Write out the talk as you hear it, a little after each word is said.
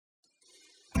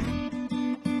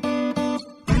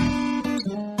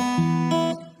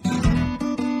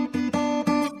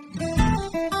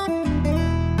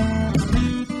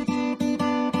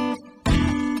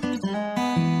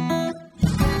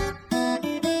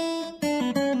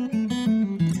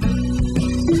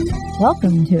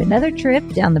Welcome to another trip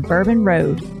down the Bourbon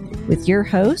Road with your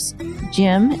hosts,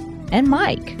 Jim and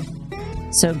Mike.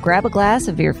 So grab a glass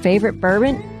of your favorite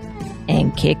bourbon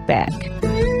and kick back.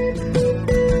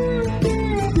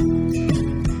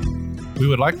 We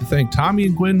would like to thank Tommy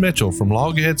and Gwen Mitchell from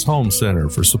Logheads Home Center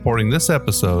for supporting this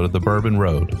episode of the Bourbon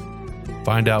Road.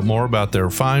 Find out more about their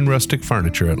fine rustic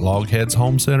furniture at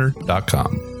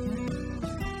logheadshomecenter.com.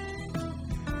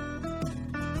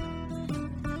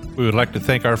 We would like to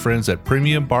thank our friends at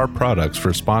Premium Bar Products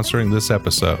for sponsoring this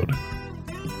episode.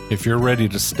 If you're ready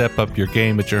to step up your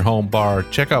game at your home bar,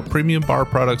 check out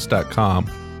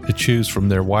premiumbarproducts.com to choose from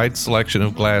their wide selection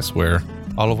of glassware,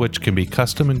 all of which can be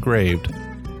custom engraved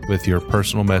with your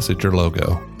personal message or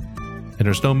logo. And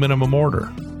there's no minimum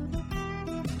order.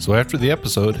 So after the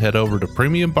episode, head over to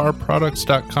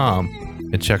premiumbarproducts.com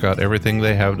and check out everything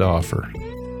they have to offer.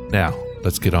 Now,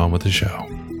 let's get on with the show.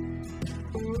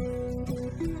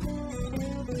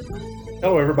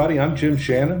 Hello, everybody. I'm Jim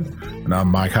Shannon. And I'm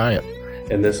Mike Hyatt.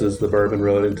 And this is the Bourbon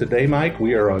Road. And today, Mike,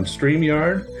 we are on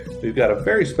StreamYard. We've got a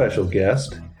very special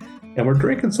guest, and we're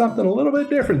drinking something a little bit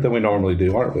different than we normally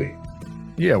do, aren't we?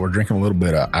 Yeah, we're drinking a little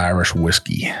bit of Irish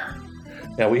whiskey.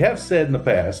 Now, we have said in the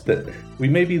past that we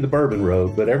may be the Bourbon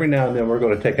Road, but every now and then we're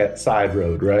going to take that side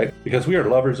road, right? Because we are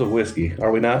lovers of whiskey, are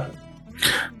we not?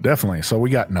 Definitely. So we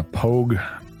got Knappogue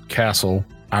Castle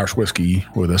Irish whiskey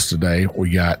with us today. We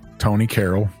got Tony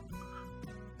Carroll.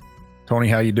 Tony,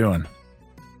 how you doing?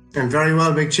 I'm very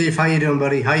well, Big Chief. How you doing,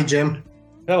 buddy? Hi, Jim.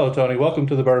 Hello, Tony. Welcome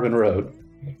to the Bourbon Road.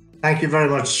 Thank you very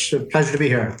much. A pleasure to be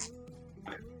here.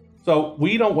 So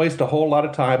we don't waste a whole lot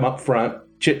of time up front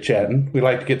chit-chatting. We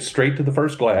like to get straight to the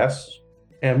first glass,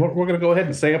 and we're going to go ahead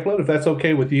and sample it if that's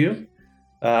okay with you.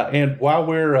 And while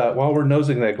we're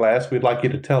nosing that glass, we'd like you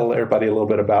to tell everybody a little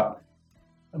bit about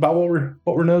what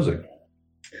we're nosing.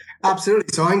 Absolutely.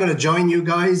 So I'm going to join you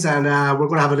guys, and we're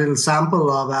going to have a little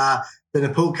sample of the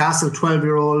Knappogue Castle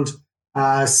 12-year-old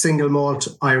single malt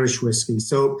Irish whiskey.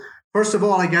 So first of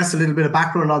all, I guess a little bit of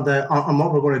background on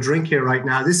what we're going to drink here right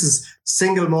now. This is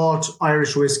single malt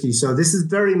Irish whiskey. So this is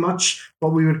very much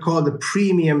what we would call the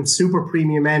premium, super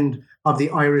premium end of the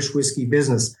Irish whiskey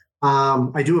business.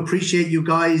 I do appreciate you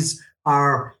guys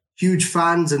are huge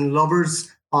fans and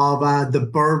lovers of the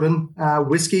bourbon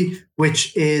whiskey,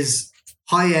 which is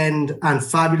high-end and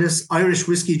fabulous. Irish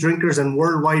whiskey drinkers and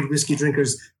worldwide whiskey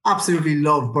drinkers absolutely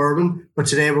love bourbon, but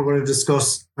today we're going to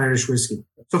discuss Irish whiskey.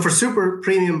 So for super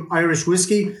premium Irish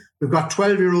whiskey, we've got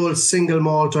 12-year-old single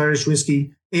malt Irish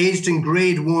whiskey aged in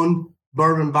grade 1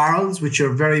 bourbon barrels, which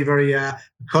you're very, very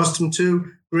accustomed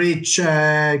to. Grade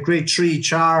 3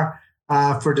 char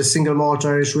for the single malt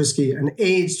Irish whiskey, and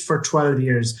aged for 12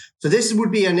 years. So this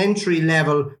would be an entry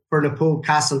level for Knappogue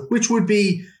Castle, which would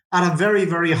be at a very,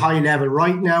 very high level.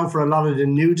 Right now, for a lot of the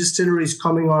new distilleries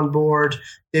coming on board,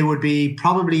 they would be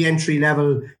probably entry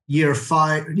level year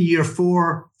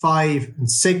 4, 5,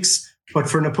 and 6. But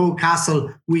for Knappogue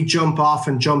Castle, we jump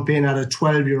in at a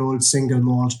 12-year-old single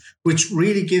malt, which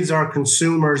really gives our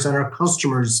consumers and our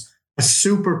customers a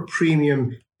super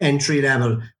premium entry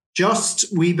level.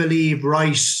 Just, we believe,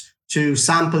 right to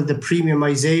sample the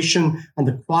premiumization and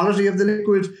the quality of the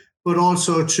liquid, but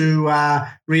also to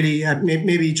really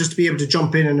maybe just to be able to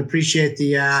jump in and appreciate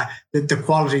the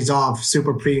qualities of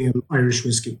super premium Irish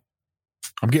whiskey.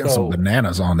 I'm getting some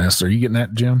bananas on this. Are you getting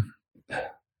that, Jim?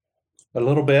 A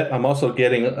little bit. I'm also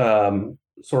getting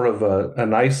sort of a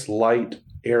nice light,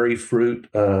 airy fruit,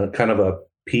 kind of a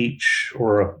peach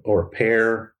or a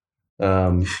pear.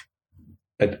 A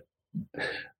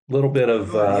little bit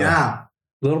of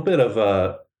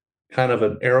kind of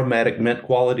an aromatic mint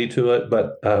quality to it,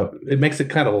 but it makes it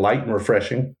kind of light and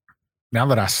refreshing. Now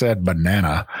that I said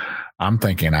banana, I'm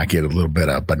thinking I get a little bit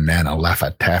of banana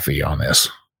Laffy Taffy on this.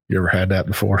 You ever had that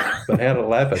before? Banana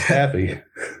Laffy Taffy.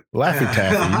 Laffy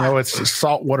Taffy. You know, it's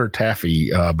saltwater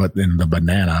taffy, but in the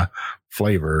banana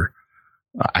flavor,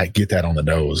 I get that on the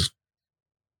nose.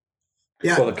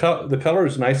 Yeah. Well, the color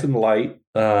is nice and light,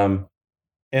 and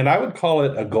I would call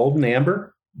it a golden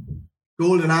amber.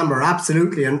 Golden amber,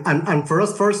 absolutely. And for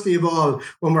us, firstly of all,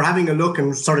 when we're having a look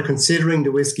and sort of considering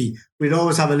the whiskey, we'd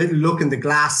always have a little look in the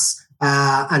glass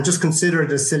and just consider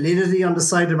the solidity on the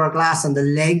side of our glass and the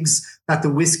legs that the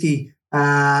whiskey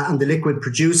and the liquid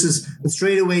produces. And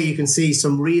straight away, you can see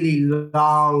some really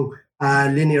long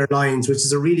linear lines, which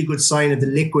is a really good sign of the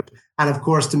liquid and, of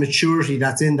course, the maturity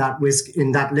that's in that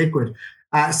liquid.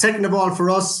 Second of all,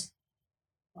 for us,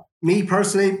 me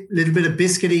personally, a little bit of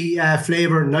biscuity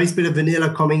flavor, nice bit of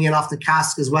vanilla coming in off the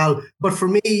cask as well. But for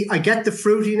me, I get the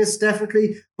fruitiness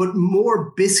definitely, but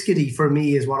more biscuity for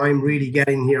me is what I'm really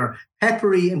getting here.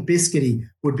 Peppery and biscuity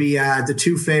would be the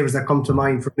two flavors that come to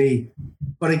mind for me.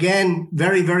 But again,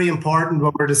 very, very important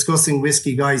when we're discussing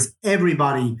whiskey, guys.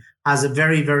 Everybody has a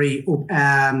very, very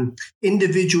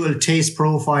individual taste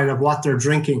profile of what they're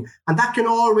drinking. And that can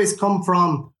always come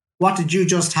from, what did you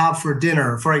just have for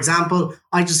dinner? For example,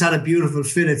 I just had a beautiful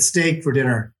fillet steak for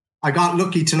dinner. I got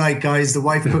lucky tonight, guys. The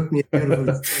wife cooked me a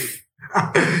beautiful steak.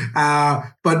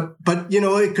 But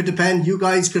it could depend. You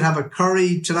guys could have a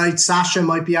curry tonight. Sasha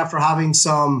might be after having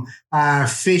some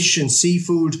fish and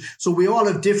seafood. So we all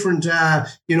have different,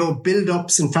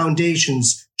 build-ups and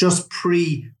foundations just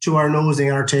to our nosing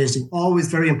and our tasting. Always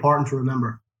very important to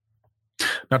remember.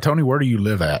 Now, Tony, where do you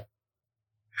live at?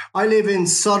 I live in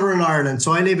Southern Ireland.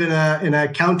 So I live in a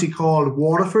county called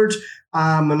Waterford.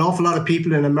 An awful lot of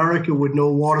people in America would know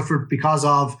Waterford because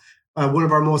of one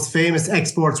of our most famous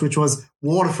exports, which was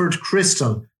Waterford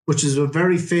Crystal, which is a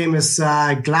very famous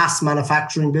glass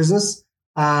manufacturing business,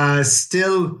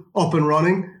 still up and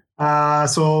running.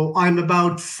 So I'm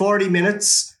about 40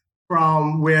 minutes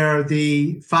from where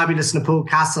the fabulous Knappogue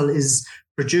Castle is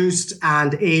produced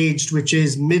and aged, which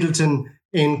is Middleton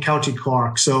in County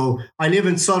Cork. So I live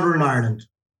in Southern Ireland.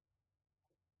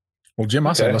 Well, Jim,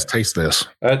 I said let's taste this.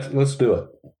 Let's do it.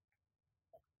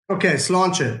 Okay,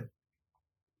 launch it.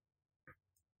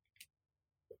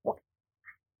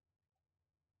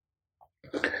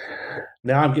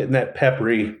 Now I'm getting that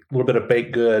peppery, a little bit of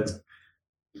baked goods,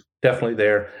 definitely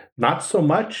there. Not so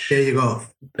much. There you go.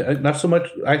 Not so much.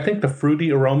 I think the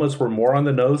fruity aromas were more on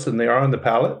the nose than they are on the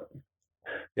palate.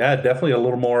 Yeah, definitely a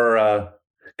little more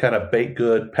kind of baked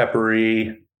good,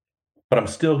 peppery. But I'm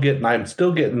still getting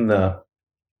the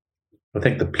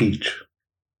peach.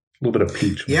 A little bit of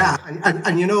peach. Yeah,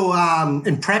 and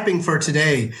in prepping for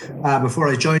today, before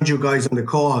I joined you guys on the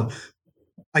call,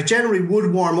 I generally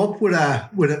would warm up with a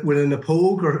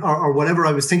Knappogue or whatever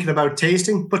I was thinking about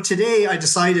tasting. But today I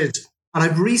decided, and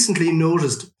I've recently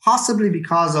noticed, possibly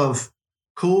because of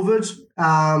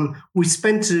COVID, we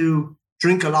spent to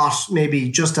drink a lot, maybe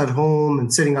just at home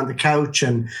and sitting on the couch,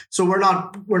 and so we're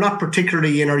not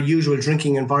particularly in our usual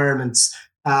drinking environments.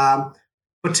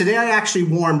 But today I actually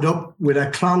warmed up with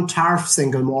a Clontarf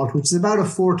single malt, which is about a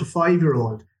 4 to 5 year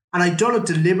old, and I'd done it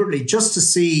deliberately just to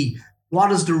see what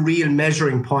is the real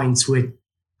measuring points with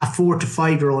a 4 to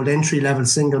 5 year old entry level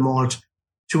single malt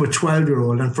to a 12 year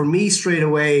old. And for me, straight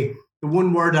away, the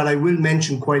one word that I will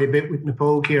mention quite a bit with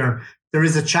Knappogue here, there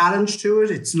is a challenge to it.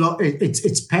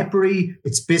 It's peppery,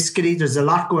 it's biscuity. There's a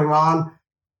lot going on,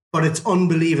 but it's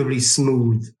unbelievably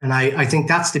smooth. And I think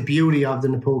that's the beauty of the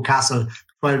Knappogue Castle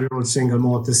 12-year-old single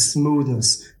malt. The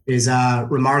smoothness is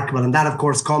remarkable. And that, of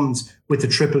course, comes with the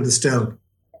triple distill.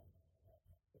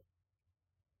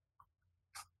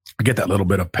 I get that little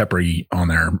bit of peppery on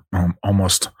there,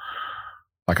 almost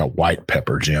like a white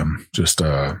pepper, Jim. Just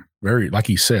very, like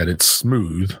he said, it's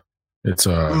smooth. It's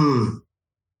I'm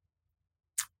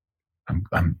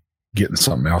getting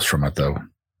something else from it though.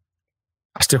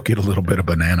 I still get a little bit of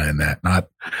banana in that,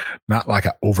 not like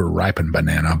an over-ripened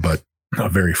banana, but a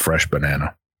very fresh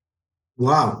banana.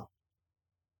 Wow.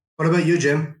 What about you,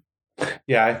 Jim?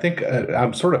 Yeah, I think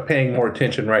I'm sort of paying more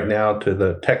attention right now to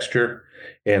the texture.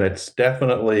 And it's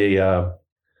definitely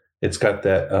it's got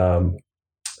that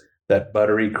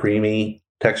buttery, creamy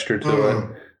texture to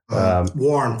it.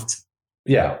 Warmth.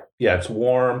 Yeah, it's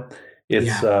warm.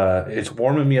 It's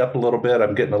warming me up a little bit.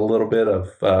 I'm getting a little bit of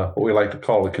what we like to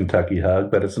call a Kentucky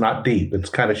hug, but it's not deep. It's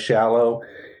kind of shallow.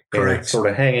 Correct. And it's sort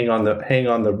of hanging on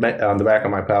the back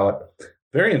of my palate.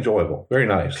 Very enjoyable. Very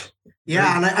nice.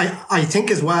 Yeah, and I think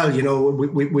as well,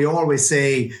 we always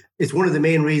say it's one of the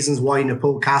main reasons why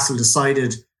Knappogue Castle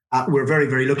decided we're very,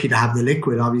 very lucky to have the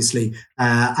liquid, obviously,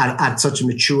 at such a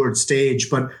matured stage.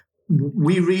 But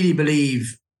we really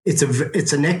believe it's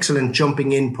an excellent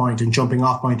jumping in point and jumping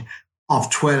off point of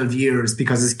 12 years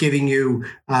because it's giving you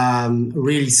a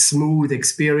really smooth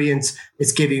experience.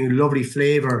 It's giving you lovely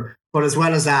flavor. But as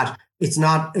well as that, it's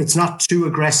not too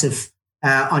aggressive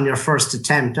on your first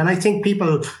attempt. And I think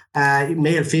people,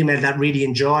 male, female, that really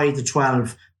enjoy the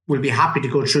 12 will be happy to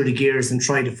go through the gears and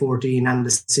try the 14 and the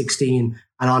 16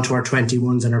 and onto our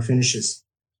 21s and our finishes.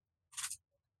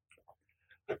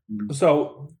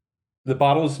 So the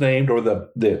bottle is named, or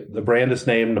the brand is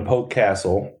named Knappogue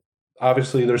Castle.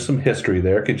 Obviously, there's some history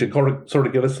there. Could you sort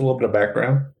of give us a little bit of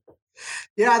background?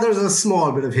 Yeah, there's a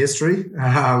small bit of history.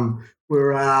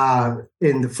 We're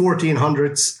in the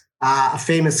 1400s. A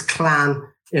famous clan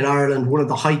in Ireland, one of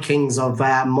the high kings of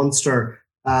Munster,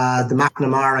 the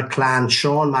McNamara clan.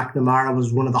 Sean McNamara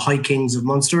was one of the high kings of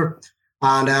Munster.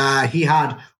 And he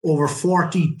had over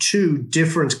 42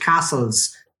 different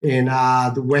castles in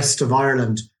the west of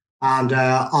Ireland. And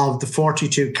of the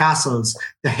 42 castles,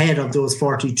 the head of those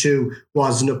 42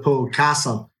 was Knappogue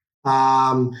Castle.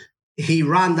 He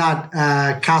ran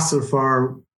that castle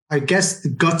for, I guess, the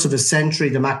guts of a century.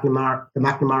 The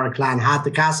McNamara clan had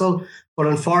the castle, but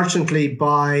unfortunately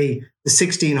by the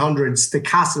 1600s, the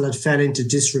castle had fell into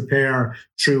disrepair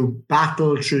through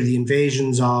battle, through the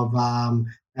invasions of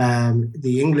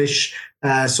the English,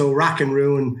 so rack and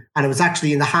ruin, and it was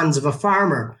actually in the hands of a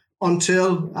farmer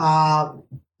until a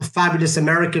fabulous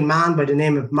American man by the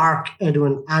name of Mark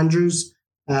Edwin Andrews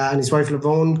and his wife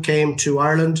Lavone came to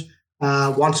Ireland,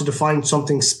 wanted to find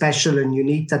something special and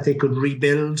unique that they could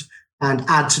rebuild and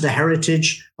add to the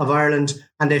heritage of Ireland,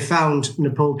 and they found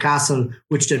Knappogue Castle,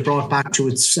 which they brought back to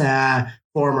its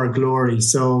former glory.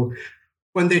 So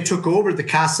when they took over the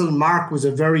castle, Mark was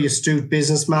a very astute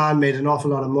businessman, made an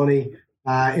awful lot of money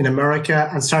in America,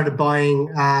 and started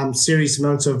buying serious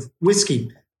amounts of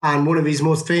whiskey. And one of his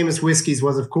most famous whiskies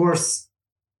was, of course,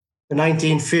 the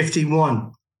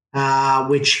 1951,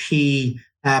 which he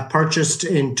purchased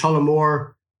in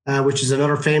Tullamore, which is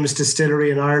another famous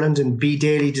distillery in Ireland, and B.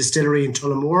 Daly Distillery in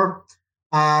Tullamore.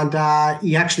 And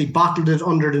he actually bottled it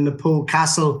under the Knappogue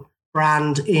Castle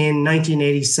brand in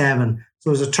 1987. So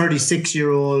it was a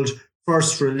 36-year-old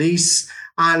first release.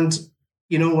 And,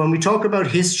 you know, when we talk about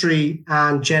history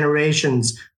and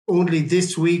generations, only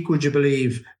this week, would you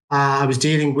believe, I was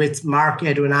dealing with Mark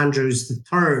Edwin Andrews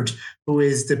III, who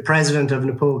is the president of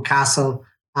Knappogue Castle.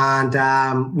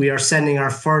 And we are sending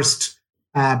our first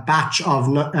batch of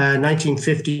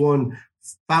 1951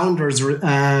 Founders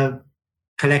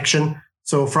collection.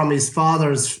 So from his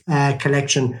father's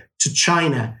collection to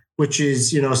China, which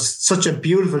is, you know, such a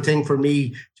beautiful thing for me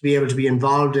to be able to be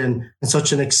involved in, and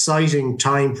such an exciting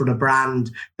time for the brand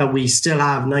that we still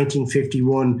have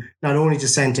 1951, not only to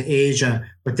send to Asia,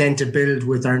 but then to build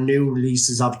with our new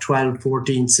releases of 12,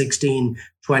 14, 16,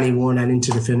 21, and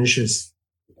into the finishes.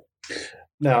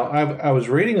 Now, I was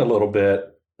reading a little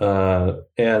bit,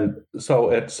 and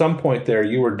so at some point there,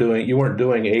 you weren't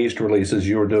doing aged releases,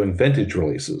 you were doing vintage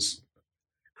releases.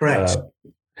 Correct.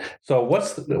 So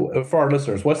for our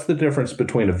listeners, what's the difference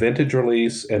between a vintage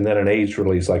release and then an aged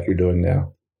release like you're doing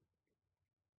now?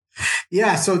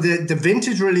 Yeah, so the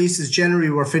vintage releases generally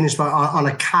were finished on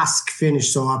a cask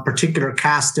finish, so a particular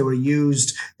cask they were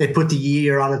used. They put the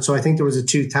year on it, so I think there was a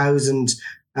 2000,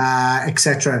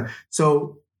 etc.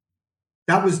 So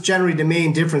that was generally the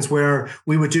main difference, where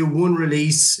we would do one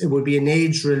release, it would be an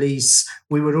aged release.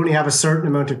 We would only have a certain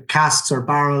amount of casks or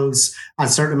barrels and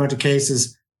a certain amount of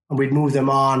cases, and we'd move them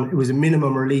on. It was a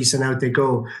minimum release and out they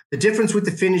go. The difference with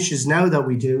the finishes now that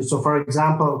we do, so for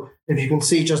example, if you can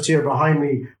see just here behind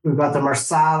me, we've got the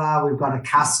Marsala, we've got a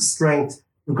cask strength,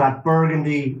 we've got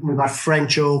Burgundy, we've got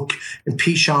French oak and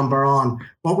Pichon Baron.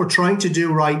 What we're trying to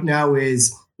do right now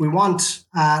is we want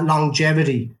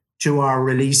longevity to our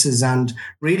releases. And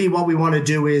really what we want to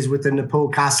do is with the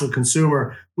Knappogue Castle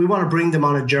consumer, we want to bring them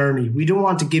on a journey. We don't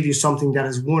want to give you something that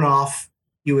is one-off.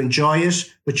 You enjoy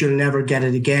it, but you'll never get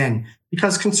it again,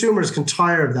 because consumers can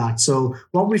tire of that. So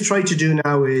what we've tried to do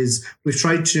now is we've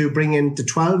tried to bring in the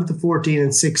 12, the 14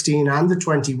 and 16 and the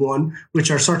 21, which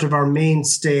are sort of our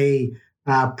mainstay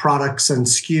products and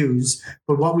SKUs.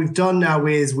 But what we've done now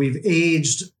is we've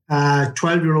aged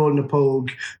 12-year-old Knappogue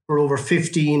for over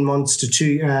 15 months to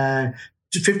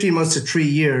 3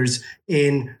 years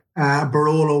in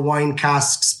Barolo wine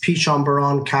casks, Pichon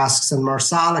Baron casks, and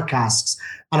Marsala casks.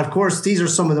 And of course, these are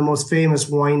some of the most famous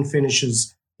wine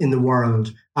finishes in the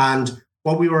world. And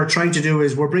what we were trying to do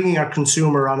is we're bringing our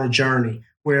consumer on a journey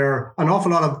where an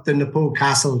awful lot of the Knappogue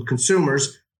Castle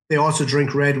consumers, they also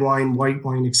drink red wine, white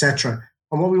wine, etc.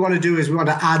 And what we want to do is we want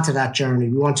to add to that journey.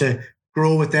 We want to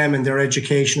grow with them in their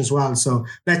education as well. So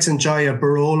let's enjoy a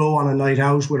Barolo on a night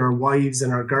out with our wives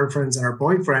and our girlfriends and our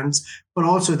boyfriends, but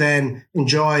also then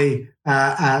enjoy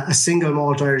a single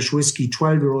malt Irish whiskey,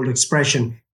 12-year-old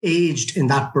expression, aged in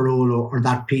that Barolo or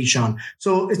that Pichon.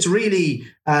 So it's really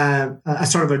a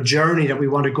sort of a journey that we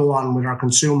want to go on with our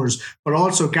consumers, but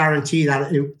also guarantee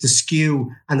that the SKU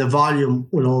and the volume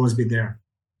will always be there.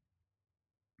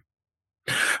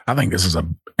 I think this is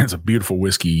it's a beautiful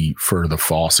whiskey for the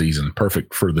fall season,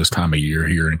 perfect for this time of year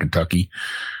here in Kentucky.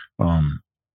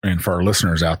 And for our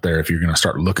listeners out there, if you're going to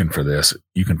start looking for this,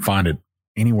 you can find it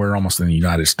anywhere almost in the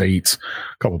United States.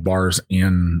 A couple of bars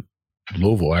in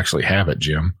Louisville actually have it,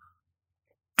 Jim.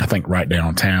 I think right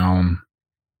downtown,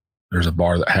 there's a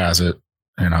bar that has it,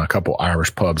 and a couple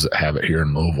Irish pubs that have it here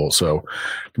in Louisville. So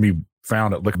it can be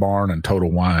found at Liquor Barn and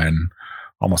Total Wine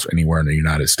almost anywhere in the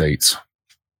United States.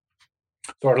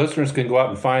 So our listeners can go out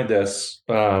and find this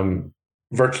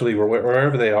virtually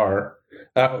wherever they are.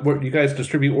 You guys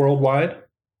distribute worldwide?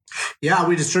 Yeah,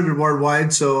 we distribute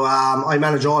worldwide. So I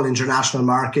manage all international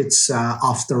markets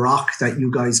off the rock that you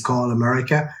guys call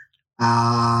America.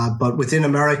 But within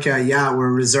America,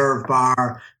 we're Reserve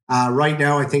Bar. Right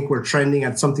now, I think we're trending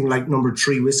at something like number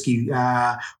 3 whiskey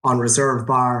on Reserve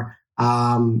Bar.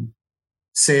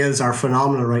 Sales are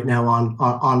phenomenal right now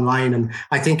online. And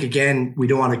I think, again, we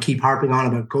don't want to keep harping on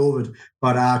about COVID,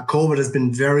 but COVID has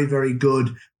been very, very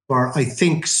good for, I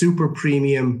think, super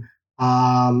premium,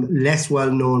 less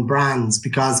well-known brands,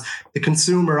 because the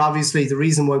consumer, obviously, the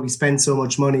reason why we spend so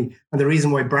much money and the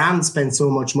reason why brands spend so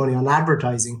much money on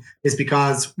advertising is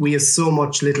because we have so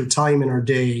much little time in our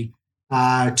day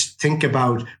to think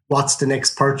about what's the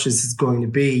next purchase is going to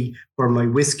be for my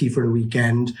whiskey for the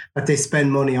weekend, that they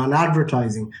spend money on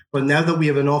advertising. But now that we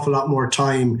have an awful lot more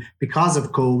time because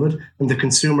of COVID, and the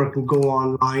consumer can go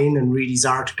online and read these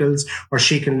articles, or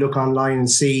she can look online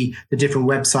and see the different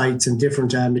websites and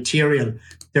different material,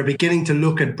 they're beginning to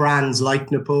look at brands like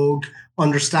Knappogue,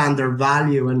 understand their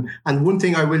value. And one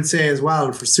thing I will say as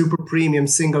well, for super premium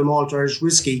single malt Irish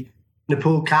whiskey,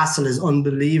 Knappogue Castle is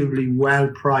unbelievably well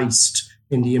priced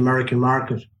in the American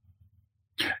market.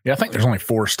 Yeah, I think there's only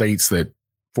 4 or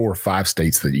 5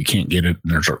 states that you can't get it.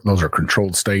 And those are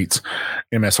controlled states.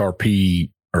 MSRP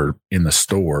or in the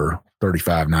store,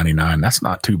 $35.99. That's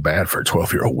not too bad for a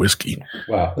 12-year-old whiskey.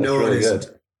 Wow, that's really good.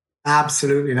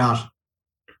 Absolutely not.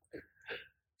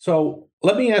 So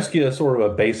let me ask you a sort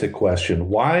of a basic question.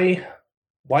 Why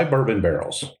bourbon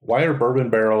barrels? Why are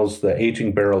bourbon barrels the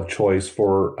aging barrel choice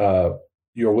for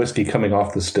your whiskey coming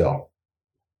off the still?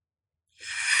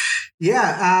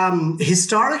 Yeah,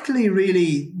 historically,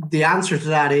 really, the answer to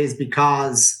that is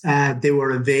because they were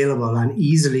available and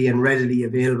easily and readily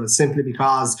available, simply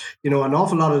because, an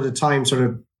awful lot of the time, sort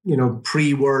of,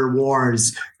 pre-World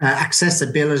Wars,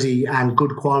 accessibility and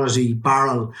good quality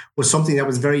barrel was something that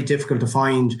was very difficult to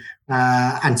find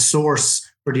and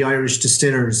source for the Irish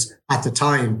distillers at the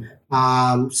time.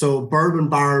 So bourbon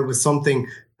barrel was something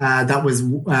that was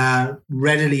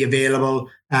readily available,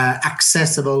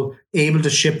 accessible, able to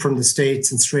ship from the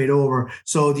States and straight over.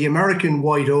 So the American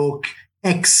White Oak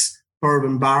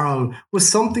ex-bourbon barrel was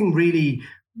something really,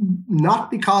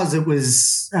 not because it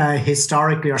was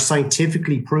historically or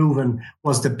scientifically proven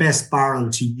was the best barrel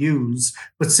to use,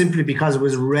 but simply because it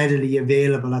was readily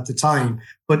available at the time.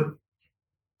 But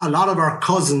a lot of our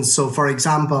cousins, so for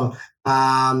example,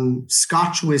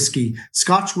 Scotch whiskey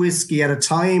at a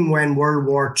time when World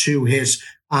War II hit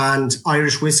and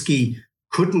Irish whiskey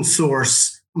couldn't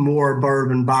source more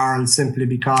bourbon barrels simply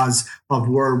because of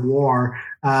World War,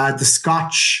 the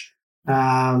Scotch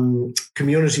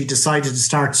community decided to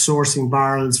start sourcing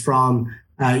barrels from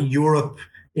Europe,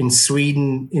 in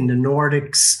Sweden, in the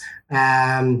Nordics,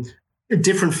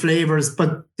 different flavors,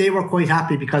 but they were quite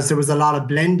happy because there was a lot of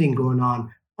blending going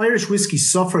on. Irish whiskey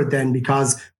suffered then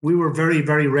because we were very,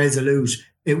 very resolute.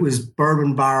 It was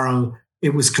bourbon barrel.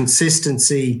 It was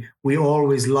consistency. We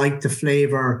always liked the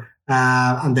flavor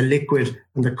and the liquid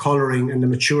and the coloring and the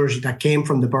maturity that came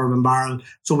from the bourbon barrel.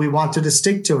 So we wanted to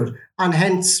stick to it. And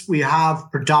hence we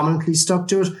have predominantly stuck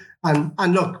to it.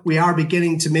 And look, we are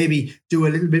beginning to maybe do a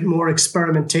little bit more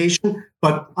experimentation.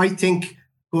 But I think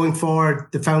going forward,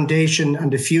 the foundation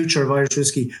and the future of Irish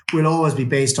whiskey will always be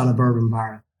based on a bourbon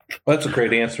barrel. Well, that's a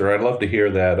great answer. I'd love to hear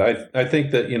that. I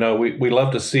think that, we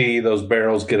love to see those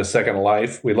barrels get a second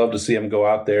life. We love to see them go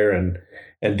out there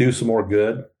and do some more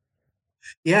good.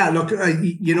 Yeah, look,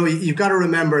 you've got to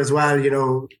remember as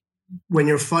well, when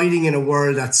you're fighting in a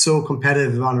world that's so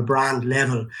competitive on a brand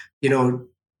level,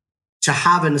 to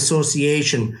have an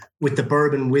association with the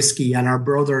bourbon whiskey and our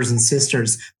brothers and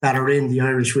sisters that are in the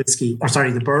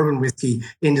the bourbon whiskey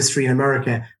industry in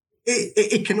America,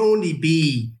 it can only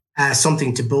be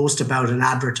something to boast about and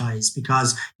advertise,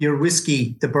 because your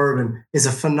whiskey, the bourbon, is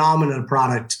a phenomenal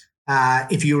product.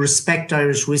 If you respect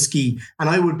Irish whiskey, and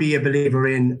I would be a believer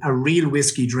in a real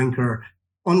whiskey drinker,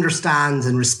 understands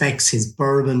and respects his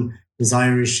bourbon, his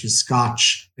Irish, his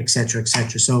Scotch, etc.,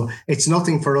 etc. So it's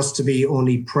nothing for us to be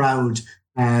only proud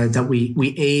that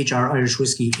we age our Irish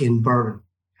whiskey in bourbon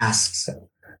casks.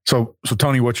 So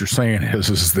Tony, what you're saying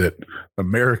is that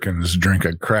Americans drink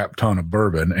a crap ton of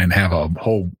bourbon and have a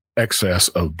whole excess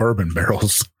of bourbon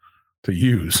barrels to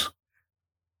use.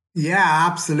 Yeah,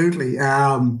 absolutely.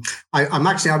 I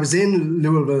was in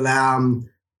Louisville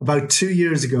about 2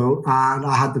 years ago, and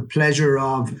I had the pleasure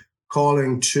of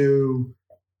calling to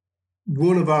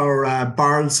one of our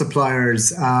barrel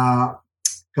suppliers. God,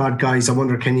 guys, I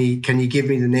wonder, can you give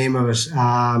me the name of it?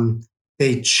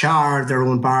 They char their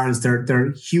own barrels.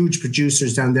 They're huge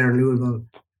producers down there in Louisville.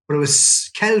 But it was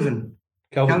Kelvin.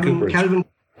 Kelvin.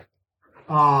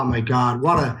 Oh my God!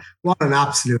 What an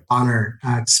absolute honor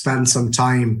to spend some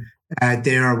time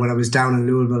there when I was down in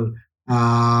Louisville.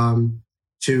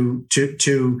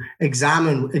 to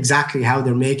examine exactly how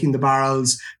they're making the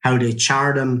barrels, how they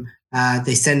char them.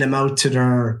 They send them out to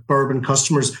their bourbon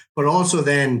customers, but also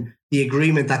then the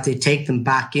agreement that they take them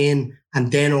back in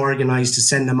and then organize to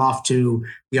send them off to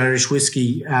the Irish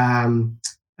whiskey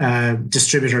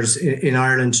distributors in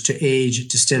Ireland to age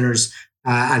distillers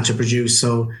and to produce.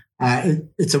 So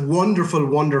it's a wonderful,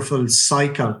 wonderful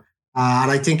cycle.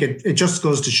 And I think it just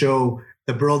goes to show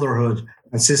the brotherhood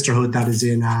and sisterhood that is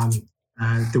in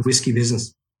the whiskey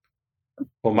business.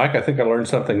 Well, Mike, I think I learned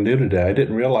something new today. I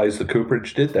didn't realize the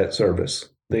cooperage did that service.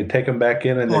 They take them back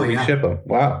in and then reship them.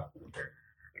 Wow.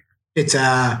 It's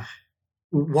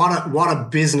what a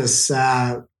business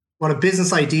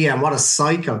idea and what a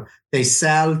cycle. They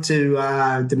sell to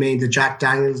the Jack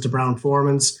Daniels, the Brown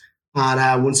Formans,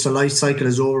 and once the life cycle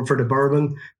is over for the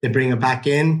bourbon, they bring it back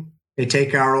in. They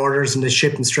take our orders and they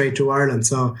ship them straight to Ireland.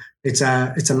 So it's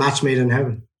a match made in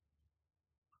heaven.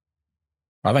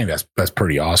 I think that's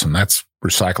pretty awesome. That's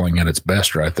recycling at its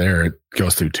best right there. It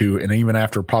goes through two, and even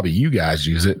after probably you guys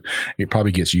use it, it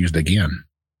probably gets used again.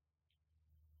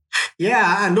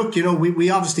 Yeah, and look, we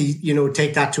obviously,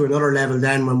 take that to another level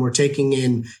then when we're taking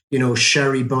in,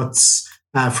 sherry butts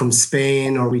from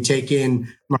Spain, or we take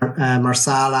in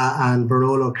Marsala and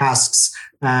Barolo casks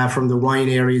from the wine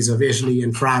areas of Italy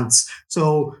and France.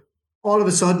 So all of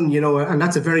a sudden, and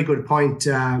that's a very good point,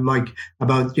 Mike,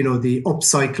 about, the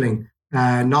upcycling.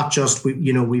 Not just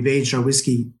we've aged our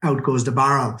whiskey, out goes the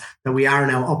barrel. That we are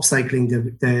now upcycling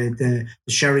the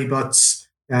sherry butts,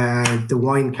 the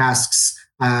wine casks,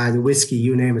 the whiskey,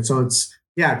 you name it. So it's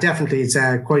definitely it's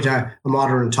quite a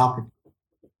modern topic.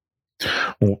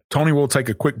 Well, Tony, we'll take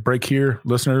a quick break here,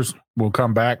 listeners. We'll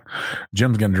come back.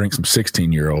 Jim's going to drink some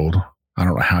 16-year-old. I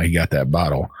don't know how he got that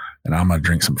bottle, and I'm going to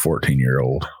drink some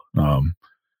 14-year-old. And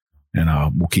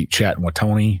we'll keep chatting with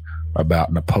Tony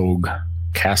about Knappogue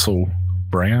Castle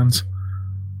brands.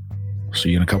 See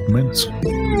you in a couple minutes.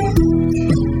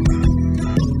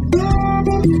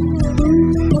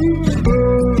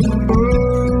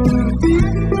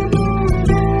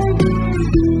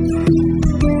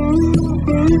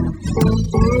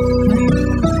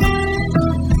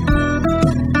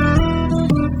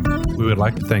 We would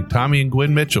like to thank Tommy and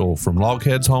Gwen Mitchell from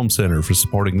Logheads Home Center for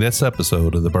supporting this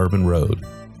episode of The Bourbon Road.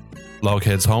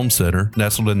 Logheads Home Center,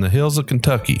 nestled in the hills of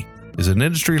Kentucky, is an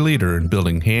industry leader in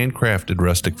building handcrafted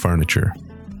rustic furniture.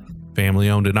 Family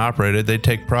owned and operated, they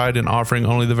take pride in offering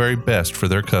only the very best for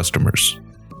their customers.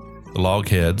 The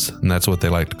Logheads, and that's what they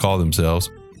like to call themselves,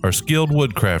 are skilled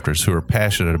woodcrafters who are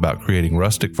passionate about creating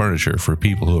rustic furniture for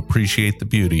people who appreciate the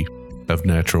beauty of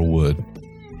natural wood.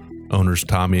 Owners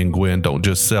Tommy and Gwen don't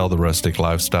just sell the rustic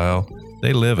lifestyle,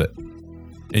 they live it.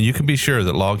 And you can be sure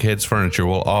that Logheads furniture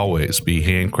will always be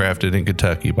handcrafted in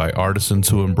Kentucky by artisans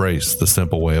who embrace the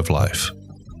simple way of life.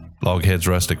 Logheads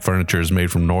rustic furniture is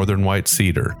made from northern white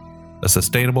cedar, a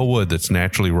sustainable wood that's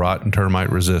naturally rot and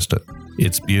termite resistant.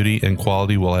 Its beauty and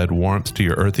quality will add warmth to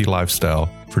your earthy lifestyle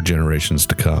for generations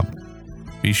to come.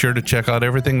 Be sure to check out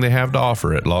everything they have to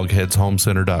offer at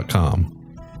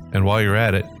logheadshomecenter.com. And while you're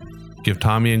at it, give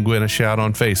Tommy and Gwen a shout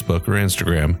on Facebook or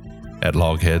Instagram at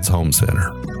Logheads Home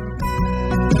Center.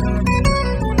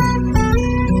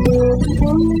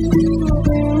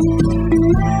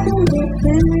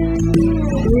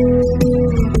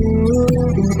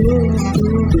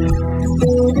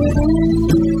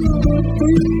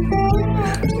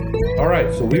 All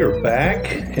right, so we are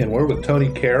back, and we're with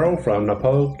Tony Carroll from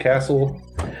Knappogue Castle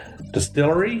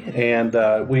Distillery, and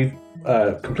we've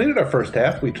completed our first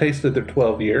half. We tasted their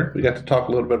 12-year. We got to talk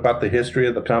a little bit about the history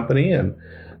of the company and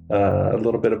a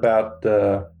little bit about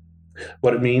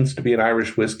what it means to be an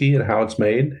Irish whiskey and how it's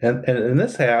made. And in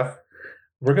this half,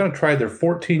 we're going to try their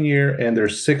 14-year and their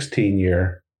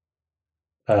 16-year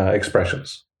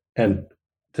expressions. And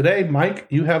today, Mike,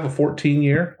 you have a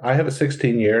 14-year. I have a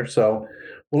 16-year. So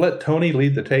we'll let Tony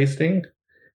lead the tasting,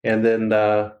 and then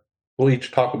we'll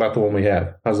each talk about the one we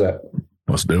have. How's that?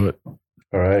 Let's do it.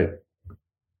 All right.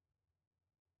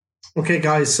 Okay,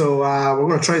 guys. So we're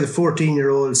going to try the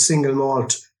 14-year-old single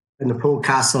malt Knappogue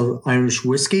Castle Irish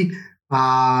whiskey.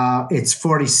 It's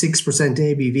 46%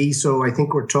 ABV, so I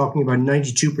think we're talking about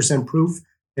 92% proof,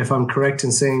 if I'm correct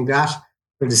in saying that,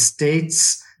 for the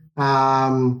States.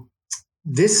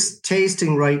 This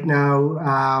tasting right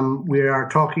now, we are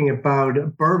talking about a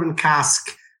bourbon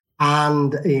cask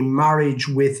and a marriage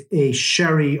with a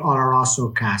sherry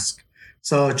Oloroso cask.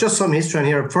 So just some history on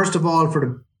here. First of all,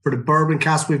 for the bourbon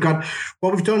cask,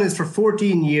 what we've done is for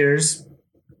 14 years,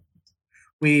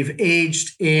 we've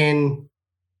aged in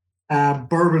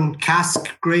bourbon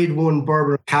cask, grade 1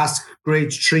 bourbon cask,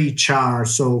 grade 3 char.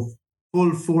 So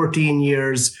full 14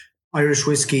 years Irish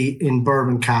whiskey in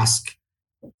bourbon cask.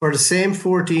 For the same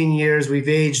 14 years, we've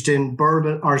aged in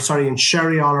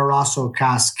sherry Oloroso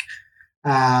cask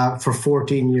for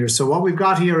 14 years. So what we've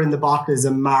got here in the bottle is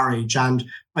a marriage, and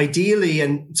ideally,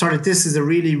 and sort of this is a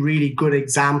really, really good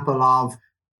example of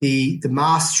the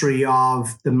mastery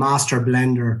of the master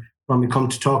blender when we come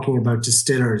to talking about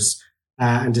distillers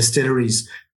and distilleries.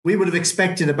 We would have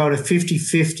expected about a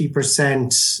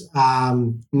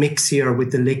 50% mix here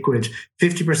with the liquid,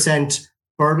 50%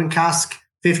 bourbon cask,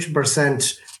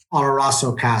 50%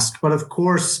 Oloroso cask. But of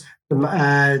course,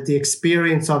 the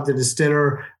experience of the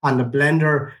distiller and the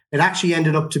blender, it actually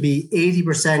ended up to be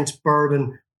 80%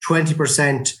 bourbon,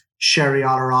 20% sherry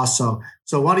Oloroso.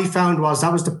 So what he found was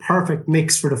that was the perfect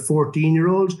mix for the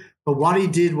 14-year-old. But what he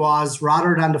did was,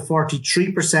 rather than the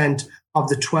 43% of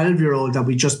the 12-year-old that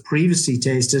we just previously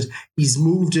tasted, he's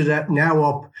moved it now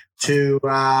up to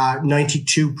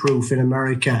 92 proof in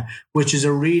America, which is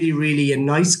a really, really a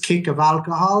nice kick of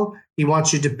alcohol. He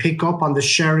wants you to pick up on the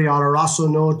sherry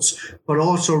Oloroso notes, but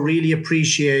also really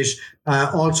appreciate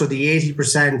also the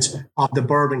 80% of the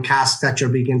bourbon cask that you're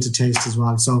beginning to taste as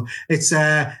well. So it's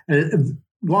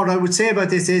what I would say about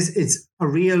this is it's a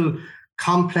real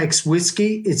complex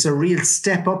whiskey. It's a real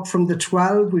step up from the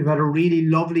 12. We've had a really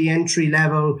lovely entry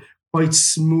level, quite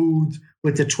smooth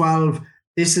with the 12.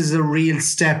 This is a real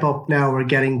step up now. We're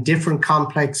getting different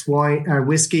complex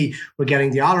whiskey. We're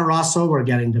getting the Oloroso, we're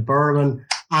getting the bourbon,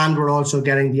 and we're also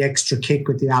getting the extra kick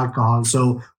with the alcohol.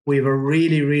 So we have a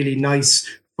really, really nice,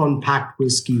 fun-packed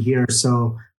whiskey here.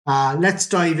 So let's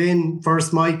dive in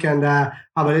first, Mike, and have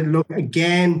a little look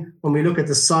again. When we look at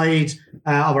the side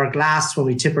of our glass, when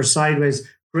we tip her sideways,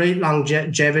 great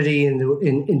longevity in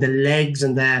the legs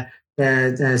and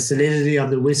the solidity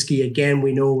of the whiskey. Again,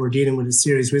 we know we're dealing with a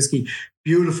serious whiskey.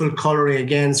 Beautiful coloring,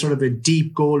 again, sort of a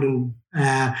deep golden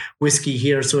whiskey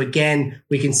here. So again,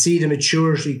 we can see the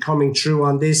maturity coming through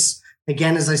on this.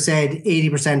 Again, as I said,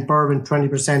 80% bourbon,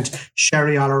 20%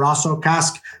 sherry Oloroso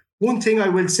cask. One thing I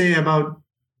will say about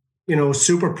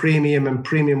super premium and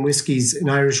premium whiskies in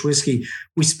Irish whiskey,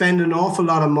 we spend an awful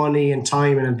lot of money and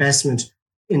time and investment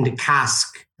in the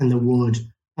cask and the wood.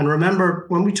 And remember,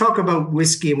 when we talk about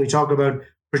whiskey and we talk about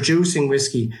producing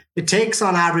whiskey, it takes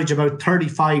on average about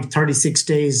 35, 36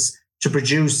 days to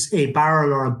produce a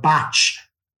barrel or a batch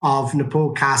of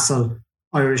Knappogue Castle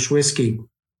Irish whiskey.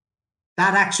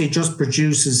 That actually just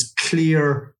produces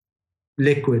clear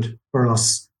liquid for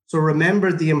us. So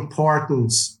remember the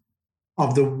importance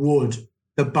of the wood,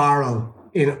 the barrel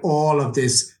in all of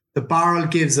this. The barrel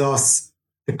gives us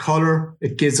the color,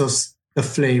 it gives us the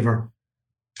flavor.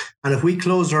 And if we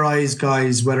close our eyes,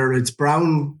 guys, whether it's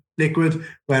brown liquid,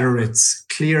 whether it's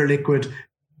clear liquid,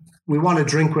 we want to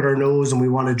drink with our nose and we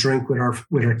want to drink with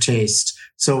our taste.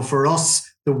 So for us,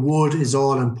 the wood is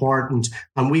all important,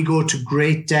 and we go to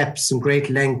great depths and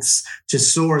great lengths to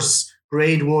source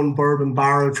grade 1 bourbon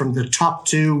barrel from the top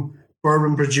 2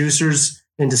 bourbon producers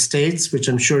in the States, which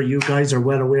I'm sure you guys are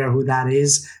well aware who that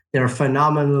is. They're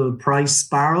phenomenal price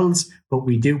barrels, but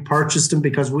we do purchase them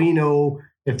because we know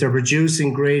if they're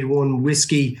producing grade 1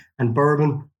 whiskey and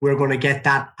bourbon, we're going to get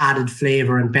that added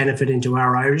flavor and benefit into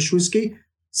our Irish whiskey.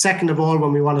 Second of all,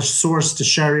 when we want to source the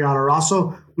sherry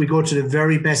Oloroso, we go to the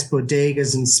very best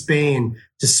bodegas in Spain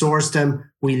to source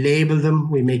them. We label them.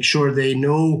 We make sure they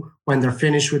know when they're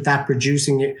finished with that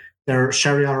producing it, their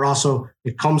sherry Oloroso,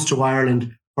 it comes to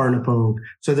Ireland for Knappogue.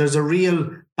 So there's a real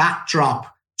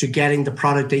backdrop to getting the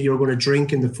product that you're going to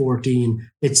drink in the 14.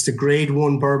 It's the grade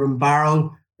 1 bourbon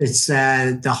barrel. It's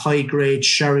the high grade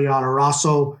sherry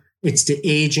Oloroso. It's the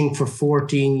aging for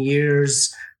 14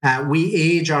 years. We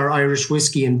age our Irish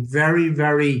whiskey in very,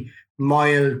 very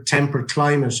mild temperate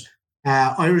climate.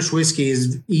 Irish whiskey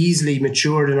is easily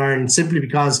matured in Ireland simply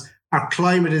because our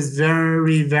climate is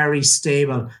very, very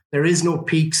stable. There is no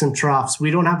peaks and troughs. We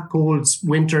don't have cold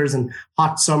winters and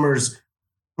hot summers.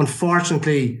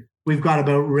 Unfortunately, we've got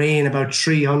rain about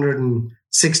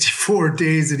 364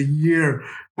 days of the year.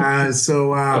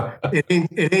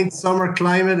 It ain't summer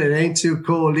climate. It ain't too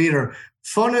cold either.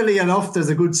 Funnily enough, there's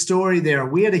a good story there.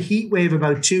 We had a heat wave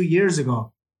about 2 years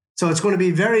ago. So it's going to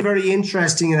be very, very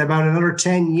interesting in about another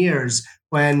 10 years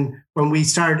when we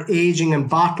start aging and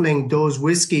bottling those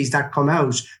whiskies that come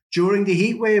out during the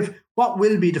heat wave. What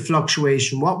will be the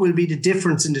fluctuation? What will be the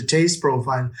difference in the taste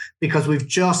profile? Because we've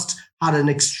just had an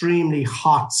extremely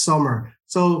hot summer.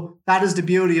 So that is the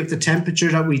beauty of the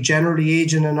temperature that we generally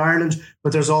age in Ireland,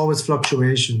 but there's always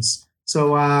fluctuations.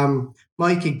 So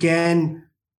Mike, again,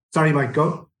 sorry, Mike,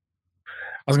 go.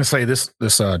 I was going to say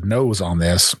this nose on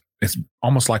this, it's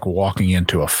almost like walking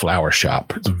into a flower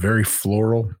shop. It's very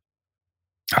floral.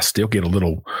 I still get a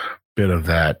little bit of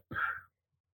that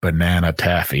banana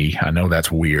taffy. I know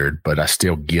that's weird, but I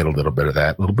still get a little bit of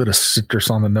that, a little bit of citrus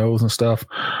on the nose and stuff.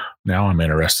 Now I'm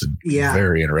interested,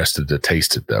 very interested to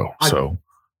taste it though.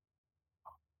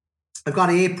 I've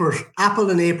got apple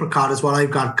and apricot is what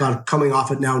I've got coming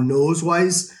off it now, nose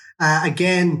wise.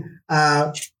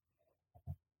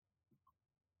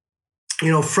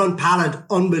 Front palate,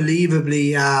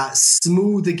 unbelievably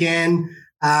smooth again,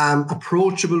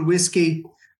 approachable whiskey.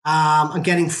 I'm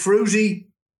getting fruity,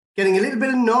 getting a little bit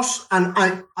of nut, and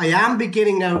I am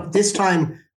beginning now, this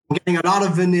time, I'm getting a lot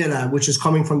of vanilla, which is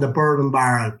coming from the bourbon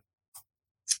barrel.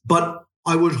 But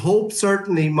I would hope,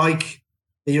 certainly, Mike,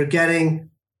 that you're getting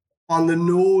on the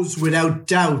nose, without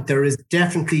doubt, there is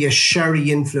definitely a sherry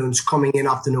influence coming in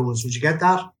off the nose. Would you get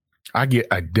that? I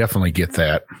definitely get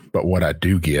that. But what I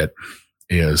do get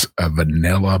is a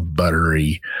vanilla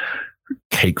buttery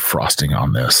cake frosting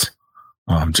on this.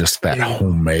 Just that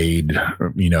homemade,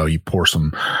 you pour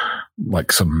some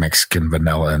Mexican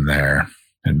vanilla in there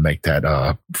and make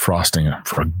that frosting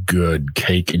for a good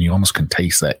cake. And you almost can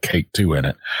taste that cake too in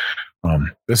it.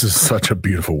 This is such a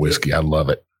beautiful whiskey. I love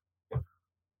it.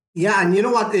 Yeah, and you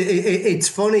know what? It's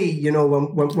funny,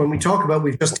 when we talk about,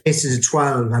 we've just tasted a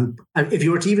 12, and if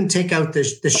you were to even take out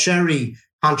the sherry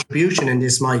contribution in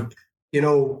this, Mike,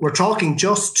 we're talking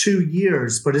just 2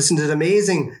 years, but isn't it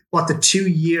amazing what the 2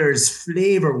 years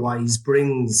flavor-wise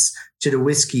brings to the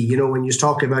whiskey? When you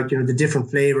talk about, the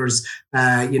different flavors,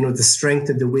 the strength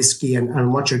of the whiskey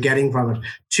and what you're getting from it.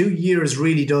 2 years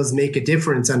really does make a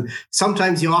difference. And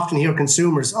sometimes you often hear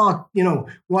consumers,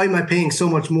 why am I paying so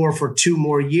much more for 2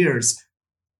 more years?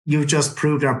 You've just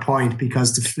proved our point,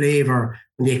 because the flavor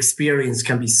and the experience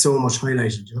can be so much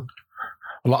highlighted.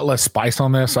 A lot less spice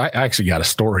on this. I actually got a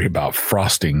story about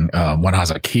frosting. When I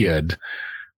was a kid,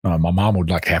 my mom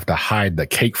would have to hide the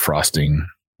cake frosting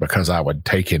because I would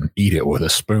take and eat it with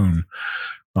a spoon.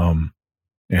 And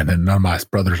then none of my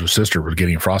brothers or sisters were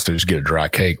getting frosted, just get a dry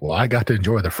cake. Well, I got to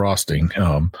enjoy the frosting.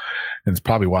 And it's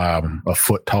probably why I'm a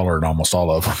foot taller than almost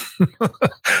all of them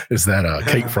is that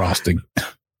cake frosting.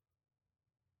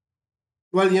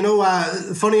 Well,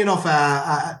 funny enough,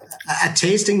 a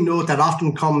tasting note that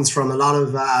often comes from a lot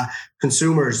of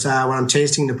consumers when I'm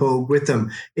tasting Knappogue with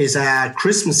them is a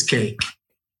Christmas cake.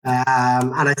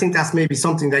 And I think that's maybe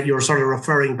something that you're sort of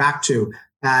referring back to,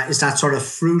 is that sort of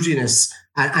fruitiness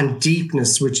and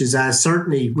deepness, which is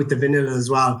certainly with the vanilla as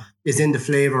well, is in the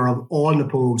flavor of all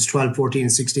Knappogues, 12, 14,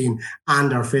 and 16,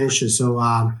 and our finishes. So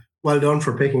well done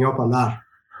for picking up on that. A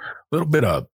little bit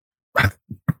of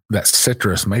that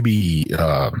citrus, maybe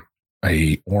a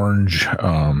orange,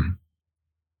 like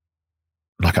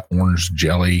an orange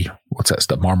jelly. What's that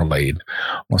stuff? Marmalade.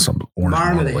 What's some orange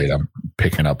marmalade I'm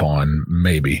picking up on?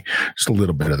 Maybe just a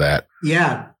little bit of that.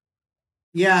 Yeah.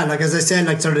 Yeah, as I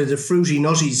said, sort of the fruity,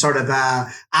 nutty sort of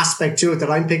aspect to it that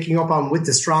I'm picking up on with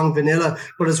the strong vanilla.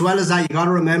 But as well as that, you got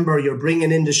to remember you're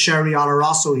bringing in the Sherry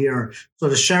Oloroso here. So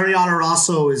the Sherry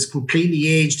Oloroso is completely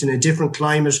aged in a different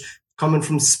climate, coming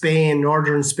from Spain,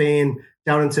 northern Spain,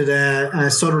 down into the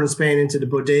southern Spain, into the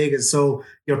bodegas. So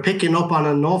you're picking up on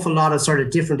an awful lot of sort of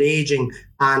different aging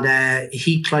and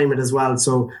heat climate as well.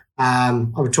 So I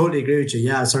would totally agree with you.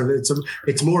 Yeah, sort of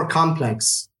it's more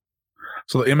complex.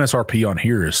 So the MSRP on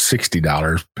here is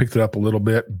 $60. Picked it up a little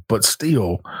bit, but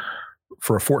still,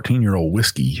 for a 14-year-old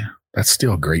whiskey, that's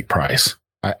still a great price.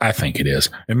 I think it is.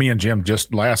 And me and Jim,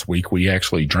 just last week, we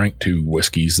actually drank 2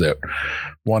 whiskeys that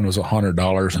one was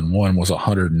 $100 and one was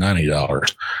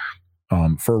 $190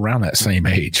 for around that same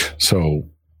age. So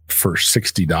for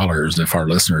 $60, if our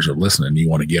listeners are listening, you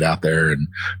want to get out there and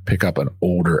pick up an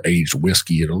older aged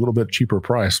whiskey at a little bit cheaper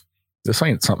price. This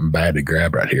ain't something bad to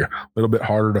grab right here. A little bit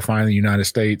harder to find in the United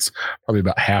States. Probably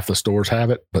about half the stores have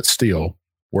it, but still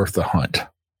worth the hunt.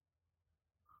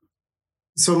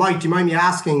 So, Mike, do you mind me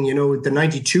asking, the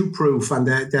 92 proof and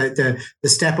the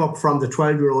step up from the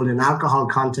 12-year-old in alcohol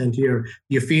content here,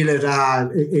 you feel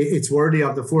it's worthy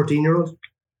of the 14-year-old?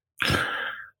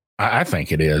 I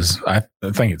think it is. I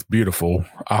think it's beautiful.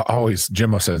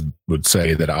 Jim would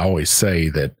say that I always say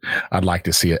that I'd like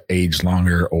to see it age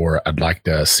longer, or I'd like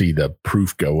to see the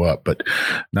proof go up. But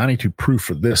 92 proof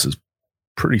for this is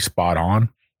pretty spot on.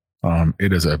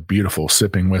 It is a beautiful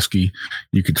sipping whiskey.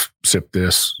 You could sip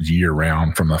this year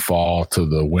round, from the fall to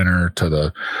the winter to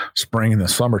the spring and the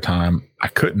summertime. I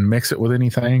couldn't mix it with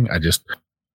anything. I just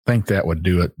think that would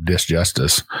do it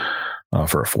disjustice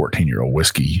for a 14-year-old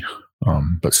whiskey.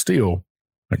 But still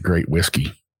a great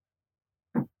whiskey.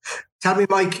 Tell me,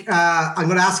 Mike, I'm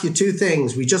going to ask you 2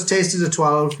 things. We just tasted a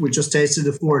 12. We just tasted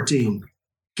a 14.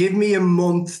 Give me a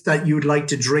month that you'd like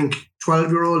to drink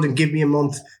 12-year-old, and give me a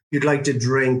month you'd like to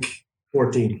drink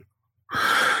 14.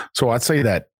 So I'd say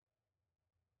that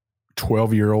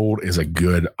 12-year-old is a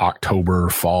good October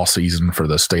fall season for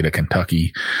the state of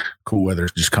Kentucky. Cool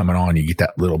weather's just coming on. You get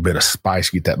that little bit of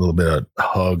spice, you get that little bit of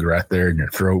hug right there in your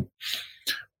throat.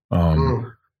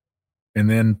 And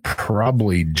then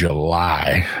probably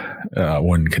July,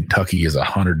 when Kentucky is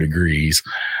 100 degrees,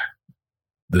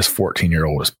 this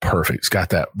 14-year-old is perfect. It's got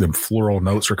them floral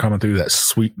notes are coming through, that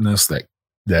sweetness,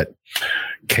 that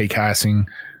cake icing.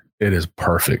 It is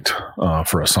perfect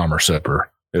for a summer sipper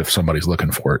if somebody's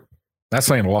looking for it. That's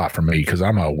saying a lot for me because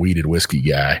I'm a wheated whiskey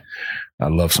guy. I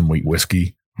love some wheat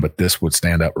whiskey, but this would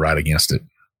stand up right against it.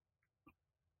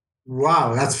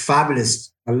 Wow, that's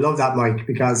fabulous. I love that, Mike,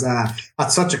 because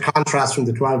that's such a contrast from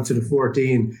the 12 to the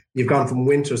 14. You've gone from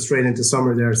winter straight into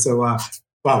summer there. So,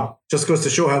 wow, just goes to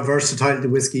show how versatile the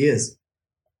whiskey is.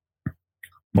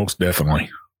 Most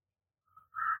definitely.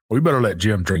 We better let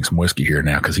Jim drink some whiskey here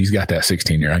now because he's got that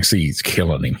 16-year. I can see he's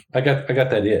killing him. I got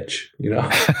that itch, you know.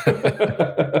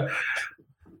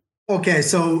 Okay,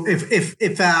 so if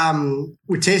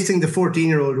we're tasting the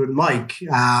 14-year-old with Mike,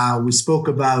 we spoke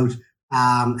about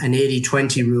an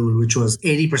 80-20 rule, which was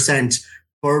 80%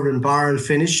 bourbon barrel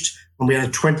finished, and we had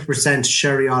a 20%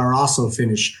 sherry oloroso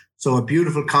finish. So a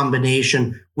beautiful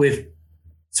combination with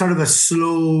sort of a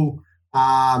slow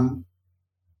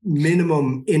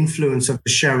minimum influence of the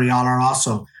sherry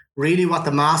oloroso. Really what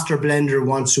the master blender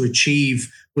wants to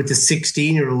achieve with the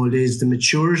 16-year-old is the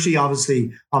maturity,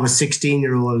 obviously, of a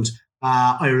 16-year-old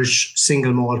Irish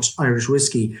single malt Irish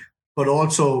whiskey. But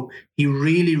also he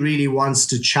really, really wants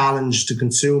to challenge the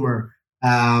consumer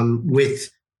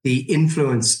with the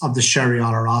influence of the sherry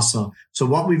oloroso. So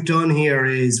what we've done here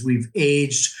is we've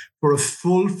aged for a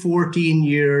full 14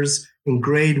 years in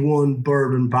grade 1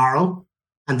 bourbon barrel.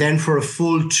 And then for a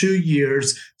full 2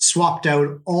 years, swapped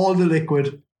out all the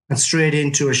liquid and straight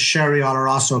into a sherry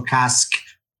oloroso cask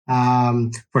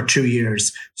for 2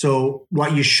 years. So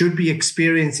what you should be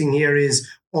experiencing here is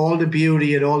all the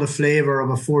beauty and all the flavor of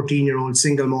a 14-year-old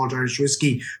single malt Irish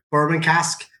whiskey bourbon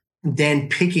cask, then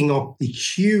picking up the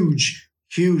huge,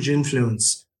 huge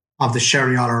influence of the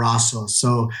sherry oloroso.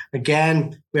 So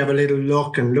again, we have a little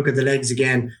look at the legs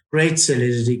again. Great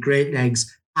solidity, great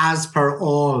legs, as per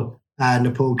all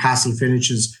Knappogue Castle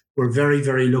finishes. We're very,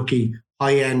 very lucky.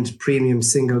 High-end premium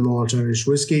single malt Irish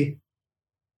whiskey.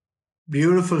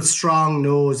 Beautiful, strong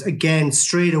nose. Again,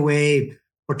 straight away,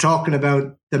 we're talking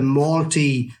about the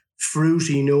malty,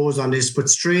 fruity nose on this. But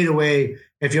straight away,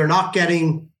 if you're not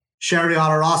getting sherry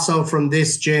oloroso from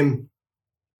this, Jim,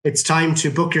 it's time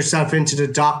to book yourself into the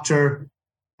doctor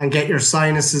and get your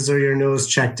sinuses or your nose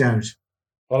checked out.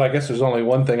 Well, I guess there's only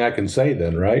one thing I can say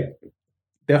then, right?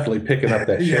 Definitely picking up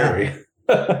that sherry.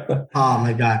 Oh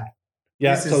my God.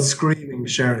 Yeah, this is screaming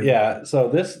sherry. Yeah, so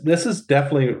this is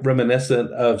definitely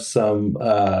reminiscent of some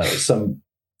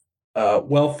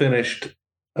well finished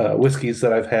whiskeys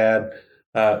that I've had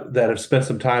that have spent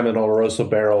some time in Oloroso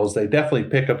barrels. They definitely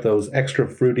pick up those extra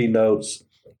fruity notes.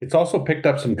 It's also picked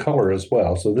up some color as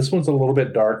well. So this one's a little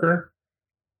bit darker.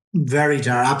 Very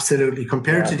dark, absolutely.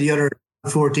 Compared to the other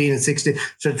 14 and 16,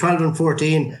 so 12 and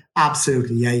 14,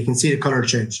 absolutely. Yeah, you can see the color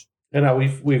change. And now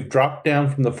we've dropped down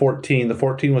from the 14. The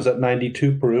 14 was at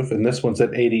 92 proof, and this one's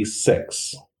at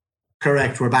 86.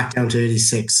 Correct. We're back down to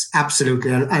 86.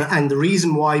 Absolutely. And the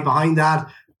reason why behind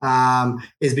that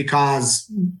is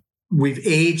because we've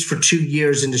aged for 2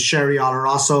 years in the sherry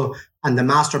oloroso, and the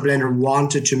master blender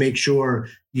wanted to make sure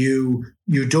you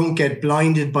don't get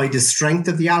blinded by the strength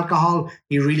of the alcohol.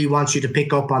 He really wants you to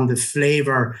pick up on the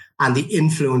flavor and the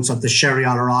influence of the sherry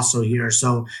oloroso here.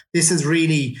 So this is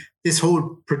really, this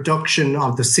whole production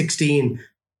of the 16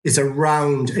 is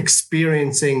around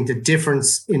experiencing the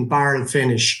difference in barrel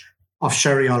finish of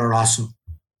sherry oloroso.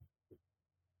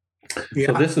 Yeah.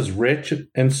 So this is rich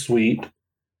and sweet.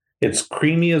 It's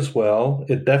creamy as well.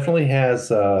 It definitely has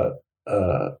a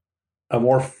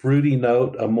more fruity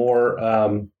note, a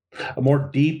more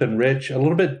deep and rich, a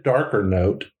little bit darker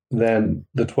note than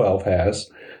the 12 has.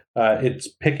 It's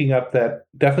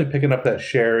definitely picking up that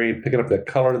sherry, picking up that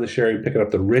color of the sherry, picking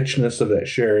up the richness of that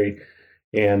sherry,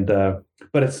 and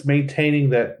but it's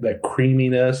maintaining that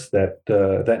creaminess,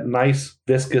 that nice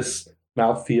viscous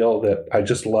mouthfeel that I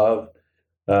just love.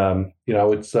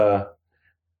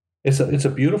 It's a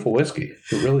beautiful whiskey.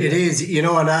 It really is. You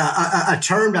know, and a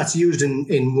term that's used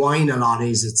in wine a lot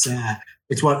is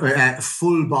it's what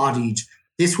full-bodied.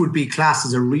 This would be classed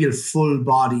as a real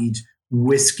full-bodied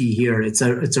whiskey here. It's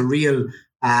a real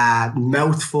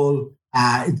mouthful,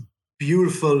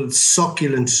 beautiful,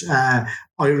 succulent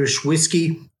Irish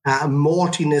whiskey,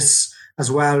 maltiness as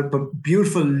well, but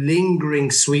beautiful lingering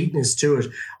sweetness to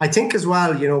it. I think as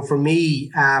well, you know, for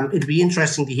me, it'd be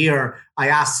interesting to hear. I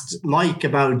asked Mike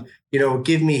about,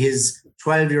 give me his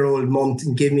 12-year-old month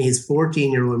and give me his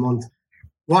 14-year-old month.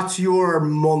 What's your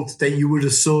month that you would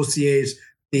associate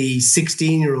the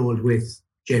 16-year-old with,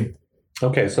 Jim?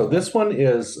 Okay, so this one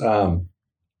is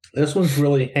this one's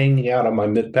really hanging out on my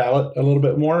mid palate a little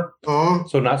bit more.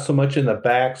 So not so much in the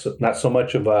back, so not so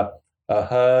much of a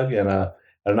hug and a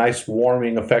nice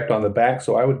warming effect on the back.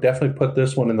 So I would definitely put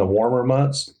this one in the warmer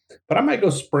months. But I might go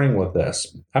spring with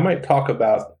this. I might talk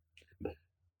about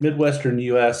Midwestern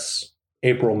U.S.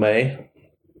 April, May.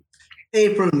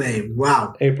 April, May.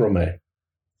 Wow. April, May.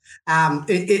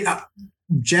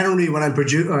 Generally, when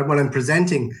I'm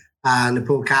presenting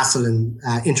Knappogue Castle in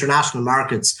international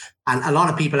markets, and a lot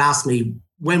of people ask me,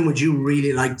 when would you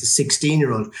really like the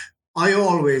 16-year-old? I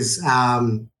always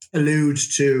allude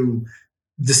to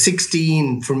the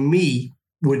 16 for me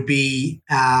would be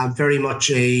very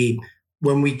much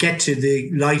when we get to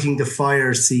the lighting the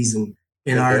fire season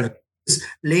in Ireland,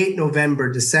 late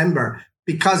November, December,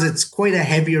 because it's quite a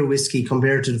heavier whiskey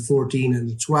compared to the 14 and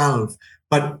the 12.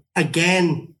 But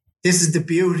again, this is the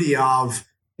beauty of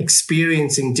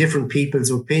experiencing different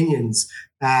people's opinions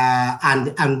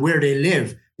and where they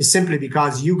live, is simply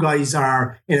because you guys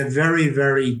are in a very,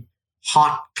 very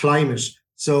hot climate.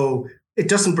 So it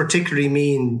doesn't particularly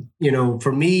mean,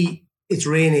 for me, it's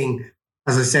raining,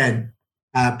 as I said,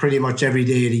 pretty much every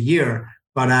day of the year.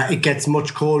 But it gets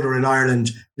much colder in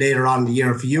Ireland later on in the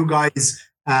year. For you guys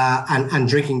and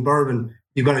drinking bourbon,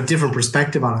 you've got a different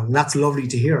perspective on it. And that's lovely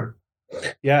to hear.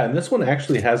 Yeah, and this one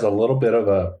actually has a little bit of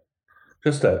a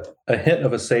hint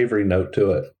of a savory note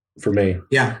to it for me.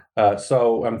 Yeah.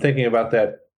 So I'm thinking about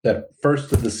that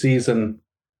first of the season,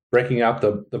 breaking out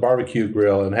the barbecue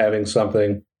grill and having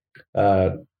something,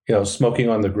 smoking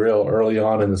on the grill early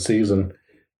on in the season,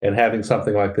 and having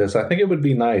something like this. I think it would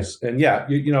be nice. And yeah,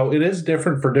 it is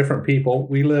different for different people.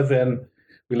 We live in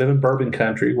bourbon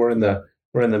country. We're in the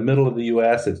middle of the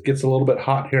U.S. It gets a little bit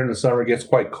hot here in the summer. It gets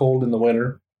quite cold in the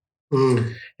winter.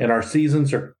 And our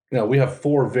seasons are, we have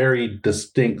 4 very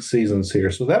distinct seasons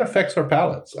here. So that affects our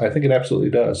palates. I think it absolutely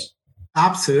does.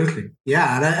 Absolutely.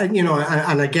 Yeah.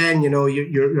 And again,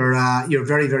 you're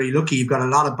very, very lucky. You've got a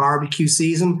lot of barbecue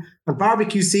season, and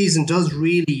barbecue season does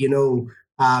really,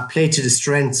 play to the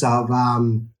strengths of,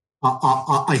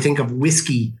 I think, of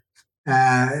whiskey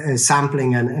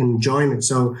sampling and enjoyment.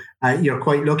 So you're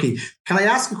quite lucky. Can I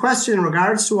ask a question in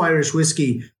regards to Irish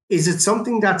whiskey? Is it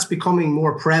something that's becoming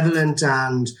more prevalent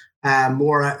and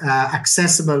more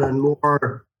accessible and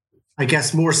more, I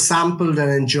guess, more sampled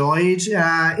and enjoyed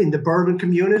in the bourbon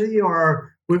community?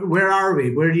 Or where are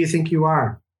we? Where do you think you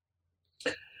are?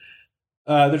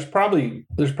 There's probably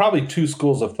 2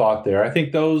 schools of thought there. I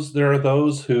think there are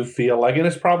those who feel like, and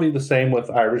it's probably the same with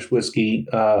Irish whiskey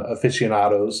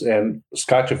aficionados and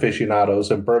Scotch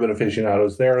aficionados and bourbon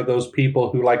aficionados. There are those people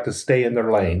who like to stay in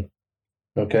their lane.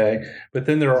 Okay. But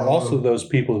then there are also those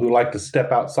people who like to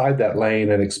step outside that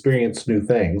lane and experience new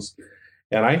things.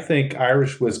 And I think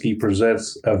Irish whiskey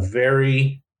presents a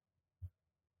very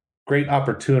great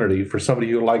opportunity for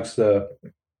somebody who likes the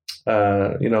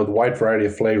wide variety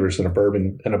of flavors in a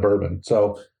bourbon.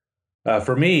 So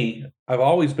for me, I've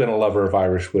always been a lover of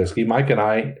Irish whiskey. Mike and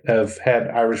I have had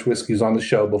Irish whiskeys on the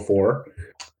show before.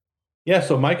 Yeah.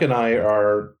 So Mike and I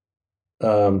are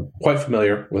quite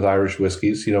familiar with Irish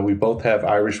whiskeys. We both have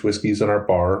Irish whiskeys in our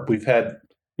bar. We've had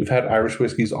Irish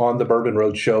whiskeys on the Bourbon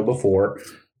Road show before.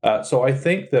 So I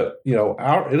think that,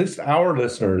 at least our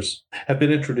listeners have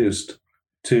been introduced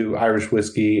to Irish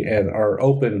whiskey and are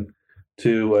open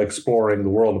to exploring the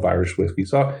world of Irish whiskey.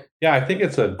 So yeah, I think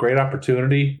it's a great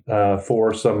opportunity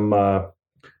for some, I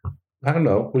don't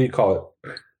know, what do you call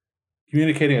it?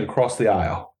 Communicating across the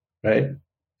aisle, right?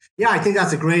 Yeah, I think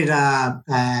that's a great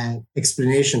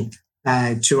explanation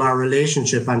to our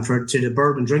relationship and to the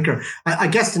bourbon drinker. I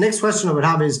guess the next question I would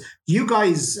have is: do you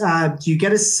guys do you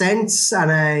get a sense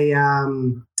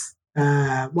and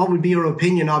what would be your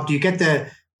opinion of? Do you get the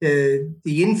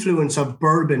influence of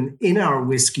bourbon in our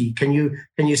whiskey? Can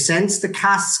you sense the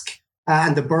cask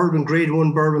and the bourbon grade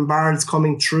 1 bourbon barrels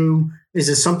coming through? Is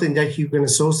it something that you can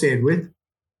associate with?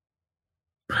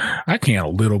 I can a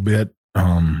little bit.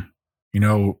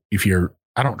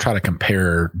 I don't try to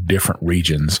compare different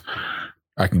regions.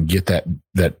 I can get that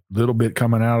little bit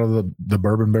coming out of the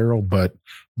bourbon barrel, but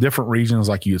different regions,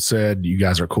 like you said, you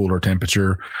guys are cooler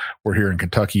temperature. We're here in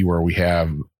Kentucky where we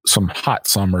have some hot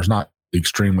summers, not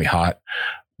extremely hot,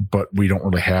 but we don't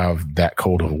really have that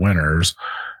cold of winters.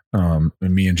 And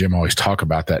me and Jim always talk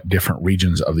about that, different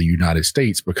regions of the United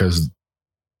States, because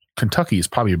Kentucky is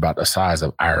probably about the size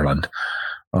of Ireland.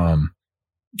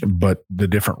 but the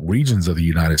different regions of the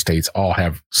United States all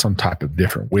have some type of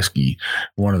different whiskey.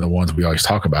 One of the ones we always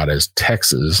talk about is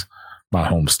Texas, my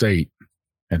home state.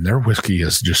 And their whiskey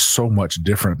is just so much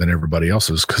different than everybody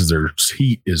else's because their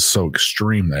heat is so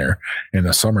extreme there in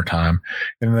the summertime.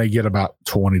 And they get about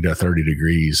 20 to 30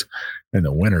 degrees in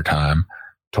the wintertime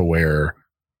to where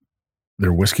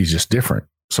their whiskey is just different.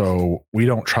 So we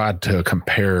don't try to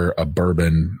compare a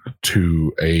bourbon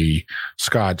to a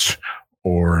Scotch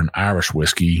or an Irish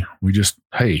whiskey. We just,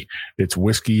 hey, it's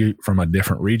whiskey from a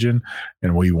different region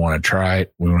and we want to try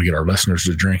it. We want to get our listeners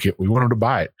to drink it. We want them to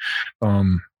buy it.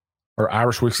 Or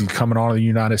Irish whiskey coming on to the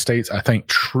United States. I think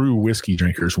true whiskey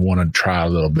drinkers want to try a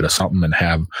little bit of something and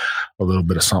have a little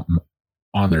bit of something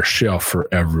on their shelf for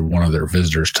every one of their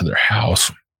visitors to their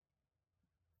house.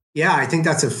 Yeah, I think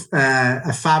that's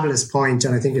a fabulous point,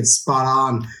 and I think it's spot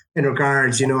on in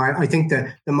regards. I think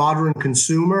that the modern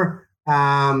consumer,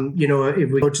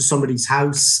 if we go to somebody's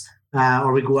house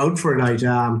or we go out for a night,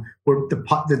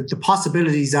 the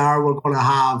possibilities are we're going to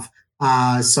have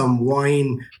some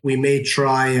wine. We may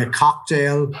try a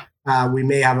cocktail. We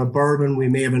may have a bourbon. We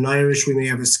may have an Irish. We may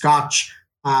have a Scotch.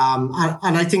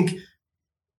 And I think,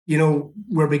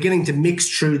 we're beginning to mix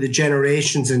through the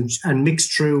generations and mix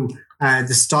through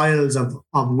the styles of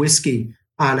whiskey,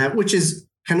 and which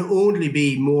can only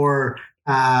be more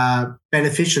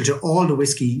beneficial to all the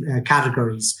whiskey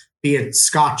categories, be it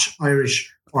Scotch,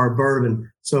 Irish, or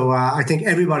bourbon. So I think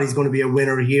everybody's going to be a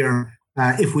winner here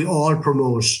if we all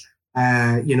promote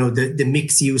the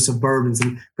mixed use of bourbons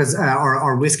and because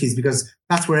or whiskeys, because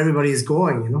that's where everybody is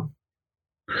going.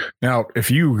 Now,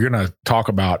 if you're going to talk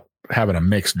about having a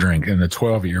mixed drink, and the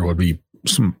 12-year would be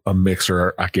a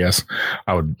mixer, I guess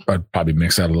I'd probably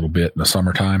mix that a little bit in the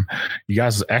summertime. You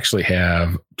guys actually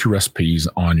have 2 recipes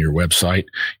on your website.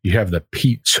 You have the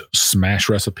peach smash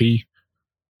recipe,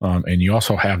 and you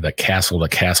also have the castle to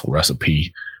castle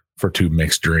recipe for 2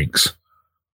 mixed drinks.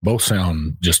 Both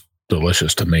sound just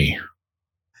delicious to me.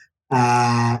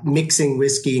 Mixing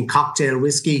whiskey and cocktail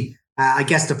whiskey. I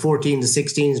guess the 14 to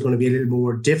 16 is going to be a little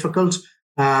more difficult,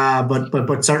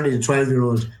 but certainly the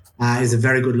 12-year-old is a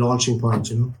very good launching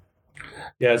point.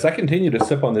 Yeah, as I continue to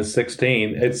sip on this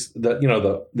 16, it's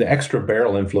the extra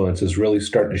barrel influence is really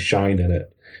starting to shine in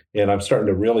it, and I'm starting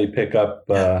to really pick up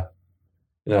a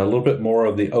little bit more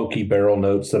of the oaky barrel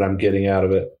notes that I'm getting out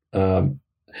of it.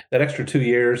 That extra 2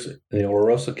 years in the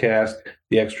Oloroso cask,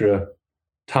 the extra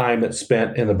time that's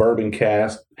spent in the bourbon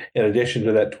cask, in addition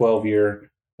to that 12-year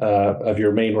of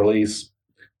your main release,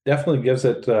 definitely gives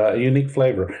it a unique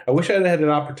flavor. I wish I'd had an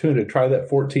opportunity to try that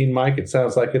 14, Mike. It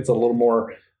sounds like it's a little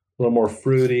more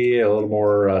fruity, a little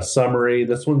more summery.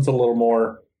 This one's a little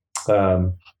more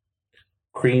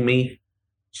creamy,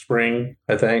 spring,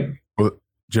 I think. Well,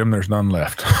 Jim, there's none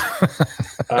left.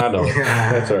 I know.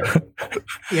 That's all right.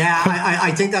 Yeah,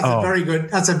 I think that's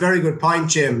a very good point,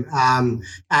 Jim.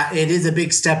 It is a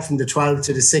big step from the 12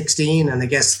 to the 16, and I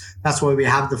guess that's why we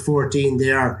have the 14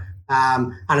 there.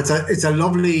 And it's a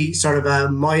lovely sort of a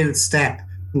mild step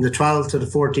from the 12 to the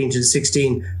 14 to the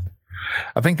 16.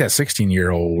 I think that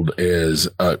 16-year-old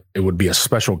it would be a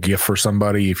special gift for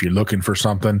somebody if you're looking for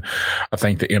something. I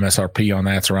think the MSRP on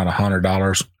that's around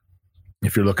 $100.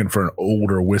 If you're looking for an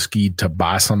older whiskey to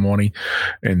buy somebody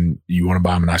and you want to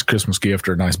buy them a nice Christmas gift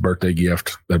or a nice birthday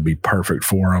gift, that'd be perfect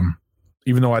for them.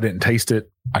 Even though I didn't taste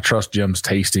it, I trust Jim's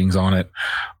tastings on it.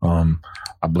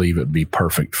 I believe it'd be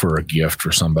perfect for a gift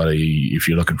for somebody. If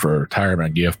you're looking for a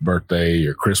retirement gift, birthday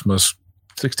or Christmas,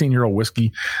 16-year-old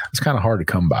whiskey, it's kind of hard to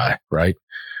come by, right?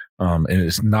 And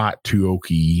it's not too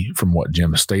oaky from what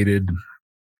Jim stated.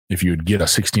 If you would get a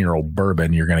 16-year-old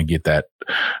bourbon, you're going to get that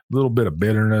little bit of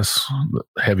bitterness,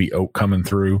 heavy oak coming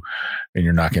through, and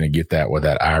you're not going to get that with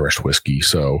that Irish whiskey.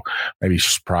 So maybe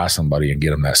surprise somebody and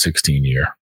get them that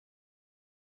 16-year.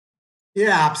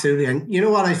 Yeah, absolutely. And you know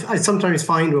what? I sometimes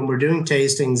find when we're doing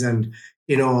tastings, and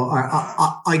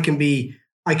I can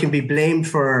be blamed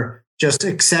for just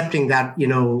accepting that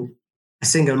a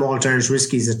single malt Irish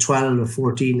whiskey is a 12, a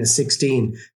 14, a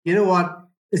 16. You know what?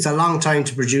 It's a long time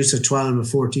to produce a 12, a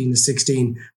 14, a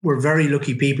 16. We're very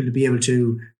lucky people to be able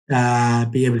to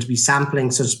be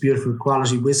sampling such beautiful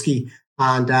quality whiskey,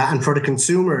 and for the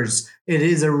consumers, it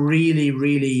is a really,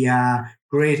 really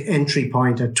great entry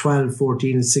point at 12,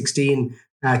 14, and 16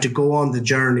 to go on the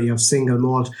journey of single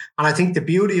malt. And I think the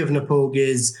beauty of Knappogue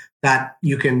is that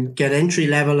you can get entry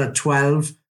level at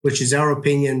 12, which is our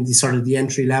opinion, the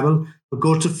entry level, but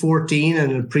go to 14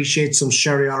 and appreciate some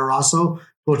Sherry Oloroso.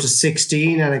 Go to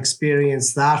 16 and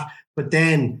experience that, but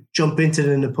then jump into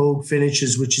the Knappogue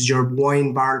finishes, which is your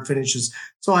wine barrel finishes.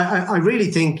 So I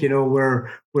really think we're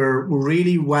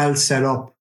really well set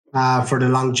up for the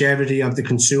longevity of the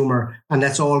consumer. And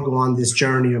let's all go on this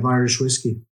journey of Irish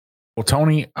whiskey. Well,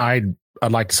 Tony, I'd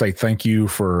like to say thank you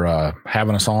for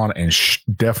having us on and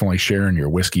definitely sharing your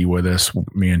whiskey with us.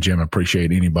 Me and Jim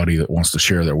appreciate anybody that wants to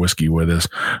share their whiskey with us.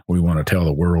 We want to tell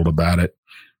the world about it.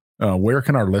 Where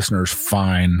can our listeners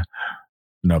find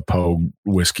Knappogue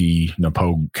whiskey,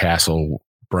 Knappogue Castle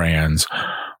brands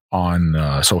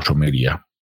on social media?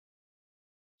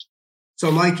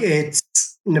 So, Mike, it's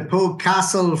Knappogue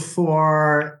Castle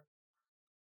for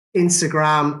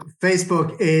Instagram.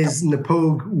 Facebook is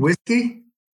Knappogue Whiskey.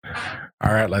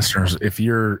 All right, listeners, if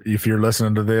you're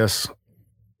listening to this,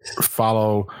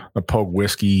 follow Knappogue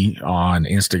Whiskey on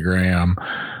Instagram,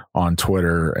 on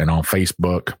Twitter, and on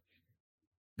Facebook.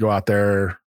 Go out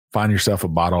there, find yourself a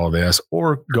bottle of this,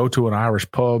 or go to an Irish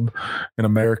pub in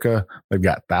America. They've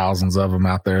got thousands of them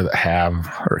out there that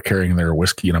are carrying their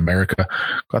whiskey in America.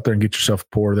 Go out there and get yourself a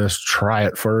pour of this. Try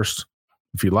it first.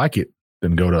 If you like it,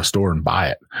 then go to a store and buy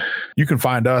it. You can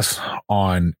find us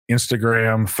on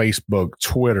Instagram, Facebook,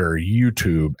 Twitter,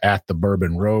 YouTube at The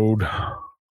Bourbon Road.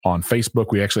 On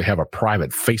Facebook, we actually have a private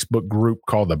Facebook group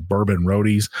called the Bourbon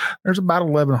Roadies. There's about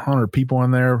 1,100 people in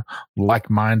there,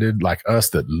 like-minded, like us,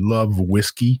 that love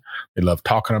whiskey. They love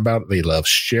talking about it. They love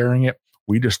sharing it.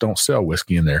 We just don't sell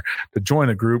whiskey in there. To join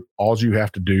the group, all you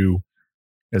have to do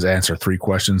is answer 3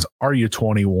 questions. Are you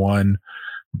 21?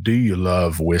 Do you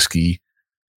love whiskey?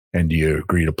 And do you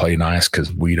agree to play nice?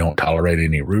 Because we don't tolerate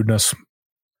any rudeness.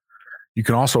 You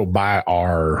can also buy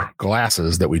our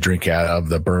glasses that we drink out of,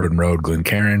 the Bourbon Road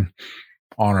Glencairn,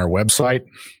 on our website,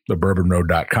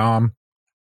 thebourbonroad.com.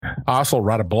 I also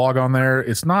write a blog on there.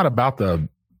 It's not about the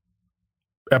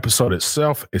episode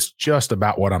itself. It's just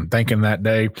about what I'm thinking that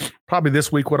day. Probably this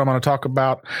week, what I'm going to talk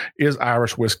about is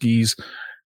Irish whiskeys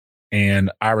and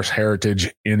Irish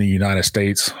heritage in the United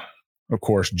States. Of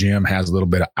course, Jim has a little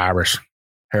bit of Irish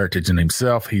heritage in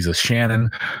himself. He's a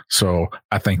Shannon, so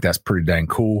I think that's pretty dang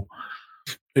cool.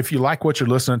 If you like what you're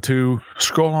listening to,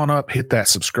 scroll on up, hit that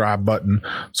subscribe button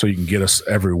so you can get us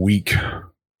every week.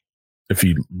 If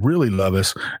you really love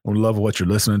us and love what you're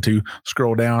listening to,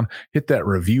 scroll down, hit that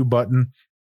review button.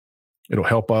 It'll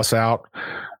help us out.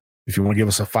 If you want to give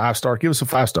us a 5-star, give us a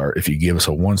 5-star. If you give us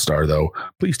a 1-star, though,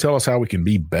 please tell us how we can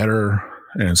be better,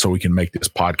 and so we can make this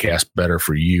podcast better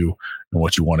for you and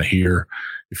what you want to hear.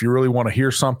 If you really want to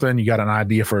hear something, you got an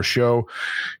idea for a show,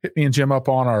 hit me and Jim up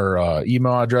on our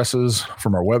email addresses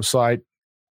from our website.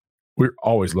 We're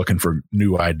always looking for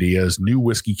new ideas, new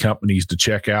whiskey companies to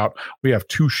check out. We have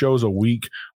 2 shows a week.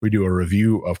 We do a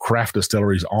review of craft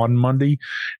distilleries on Monday.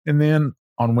 And then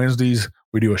on Wednesdays,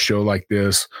 we do a show like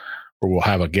this where we'll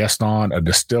have a guest on, a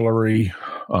distillery,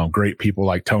 great people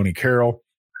like Tony Carroll.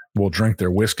 We'll drink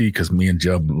their whiskey because me and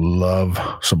Jim love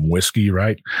some whiskey,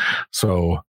 right?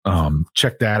 So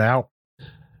check that out.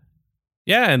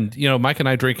 Yeah, and Mike and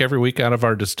I drink every week out of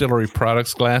our distillery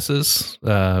products glasses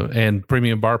and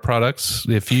premium bar products.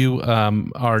 If you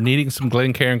are needing some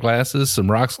Glencairn glasses, some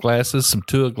Rocks glasses, some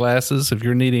Tua glasses, if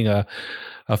you're needing a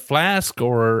flask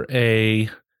or a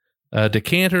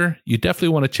decanter, you definitely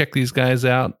want to check these guys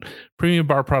out.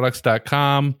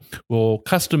 Premiumbarproducts.com will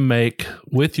custom make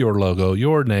with your logo,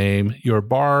 your name, your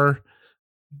bar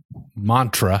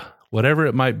mantra, whatever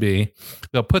it might be.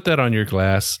 They'll put that on your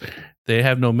glass. They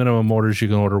have no minimum orders. You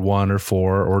can order 1 or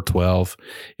 4 or 12.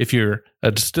 If you're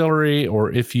a distillery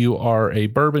or if you are a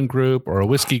bourbon group or a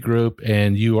whiskey group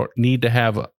and you need to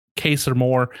have a case or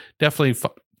more, definitely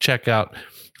check out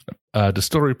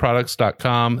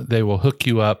distilleryproducts.com. They will hook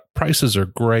you up. Prices are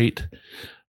great.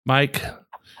 Mike,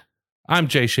 I'm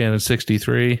Jay Shannon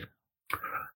 63.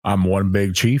 I'm One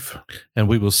Big Chief. And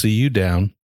we will see you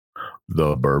down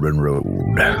the Bourbon Road.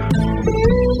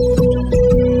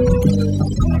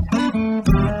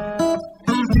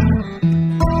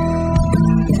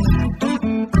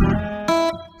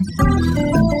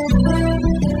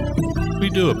 We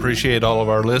do appreciate all of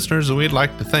our listeners, and we'd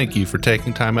like to thank you for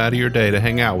taking time out of your day to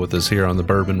hang out with us here on the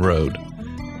Bourbon Road.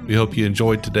 We hope you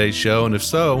enjoyed today's show, and if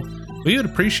so, we would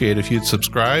appreciate if you'd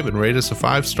subscribe and rate us a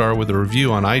 5-star with a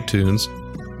review on iTunes.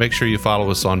 Make sure you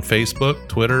follow us on Facebook,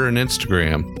 Twitter, and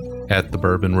Instagram at the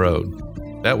Bourbon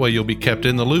Road. That way you'll be kept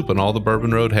in the loop on all the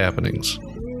Bourbon Road happenings.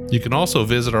 You can also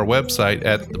visit our website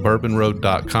at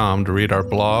thebourbonroad.com to read our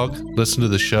blog, listen to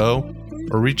the show,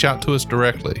 or reach out to us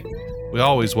directly. We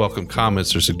always welcome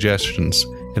comments or suggestions,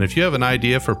 and if you have an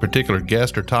idea for a particular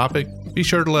guest or topic, be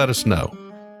sure to let us know.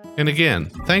 And again,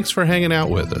 thanks for hanging out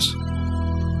with us.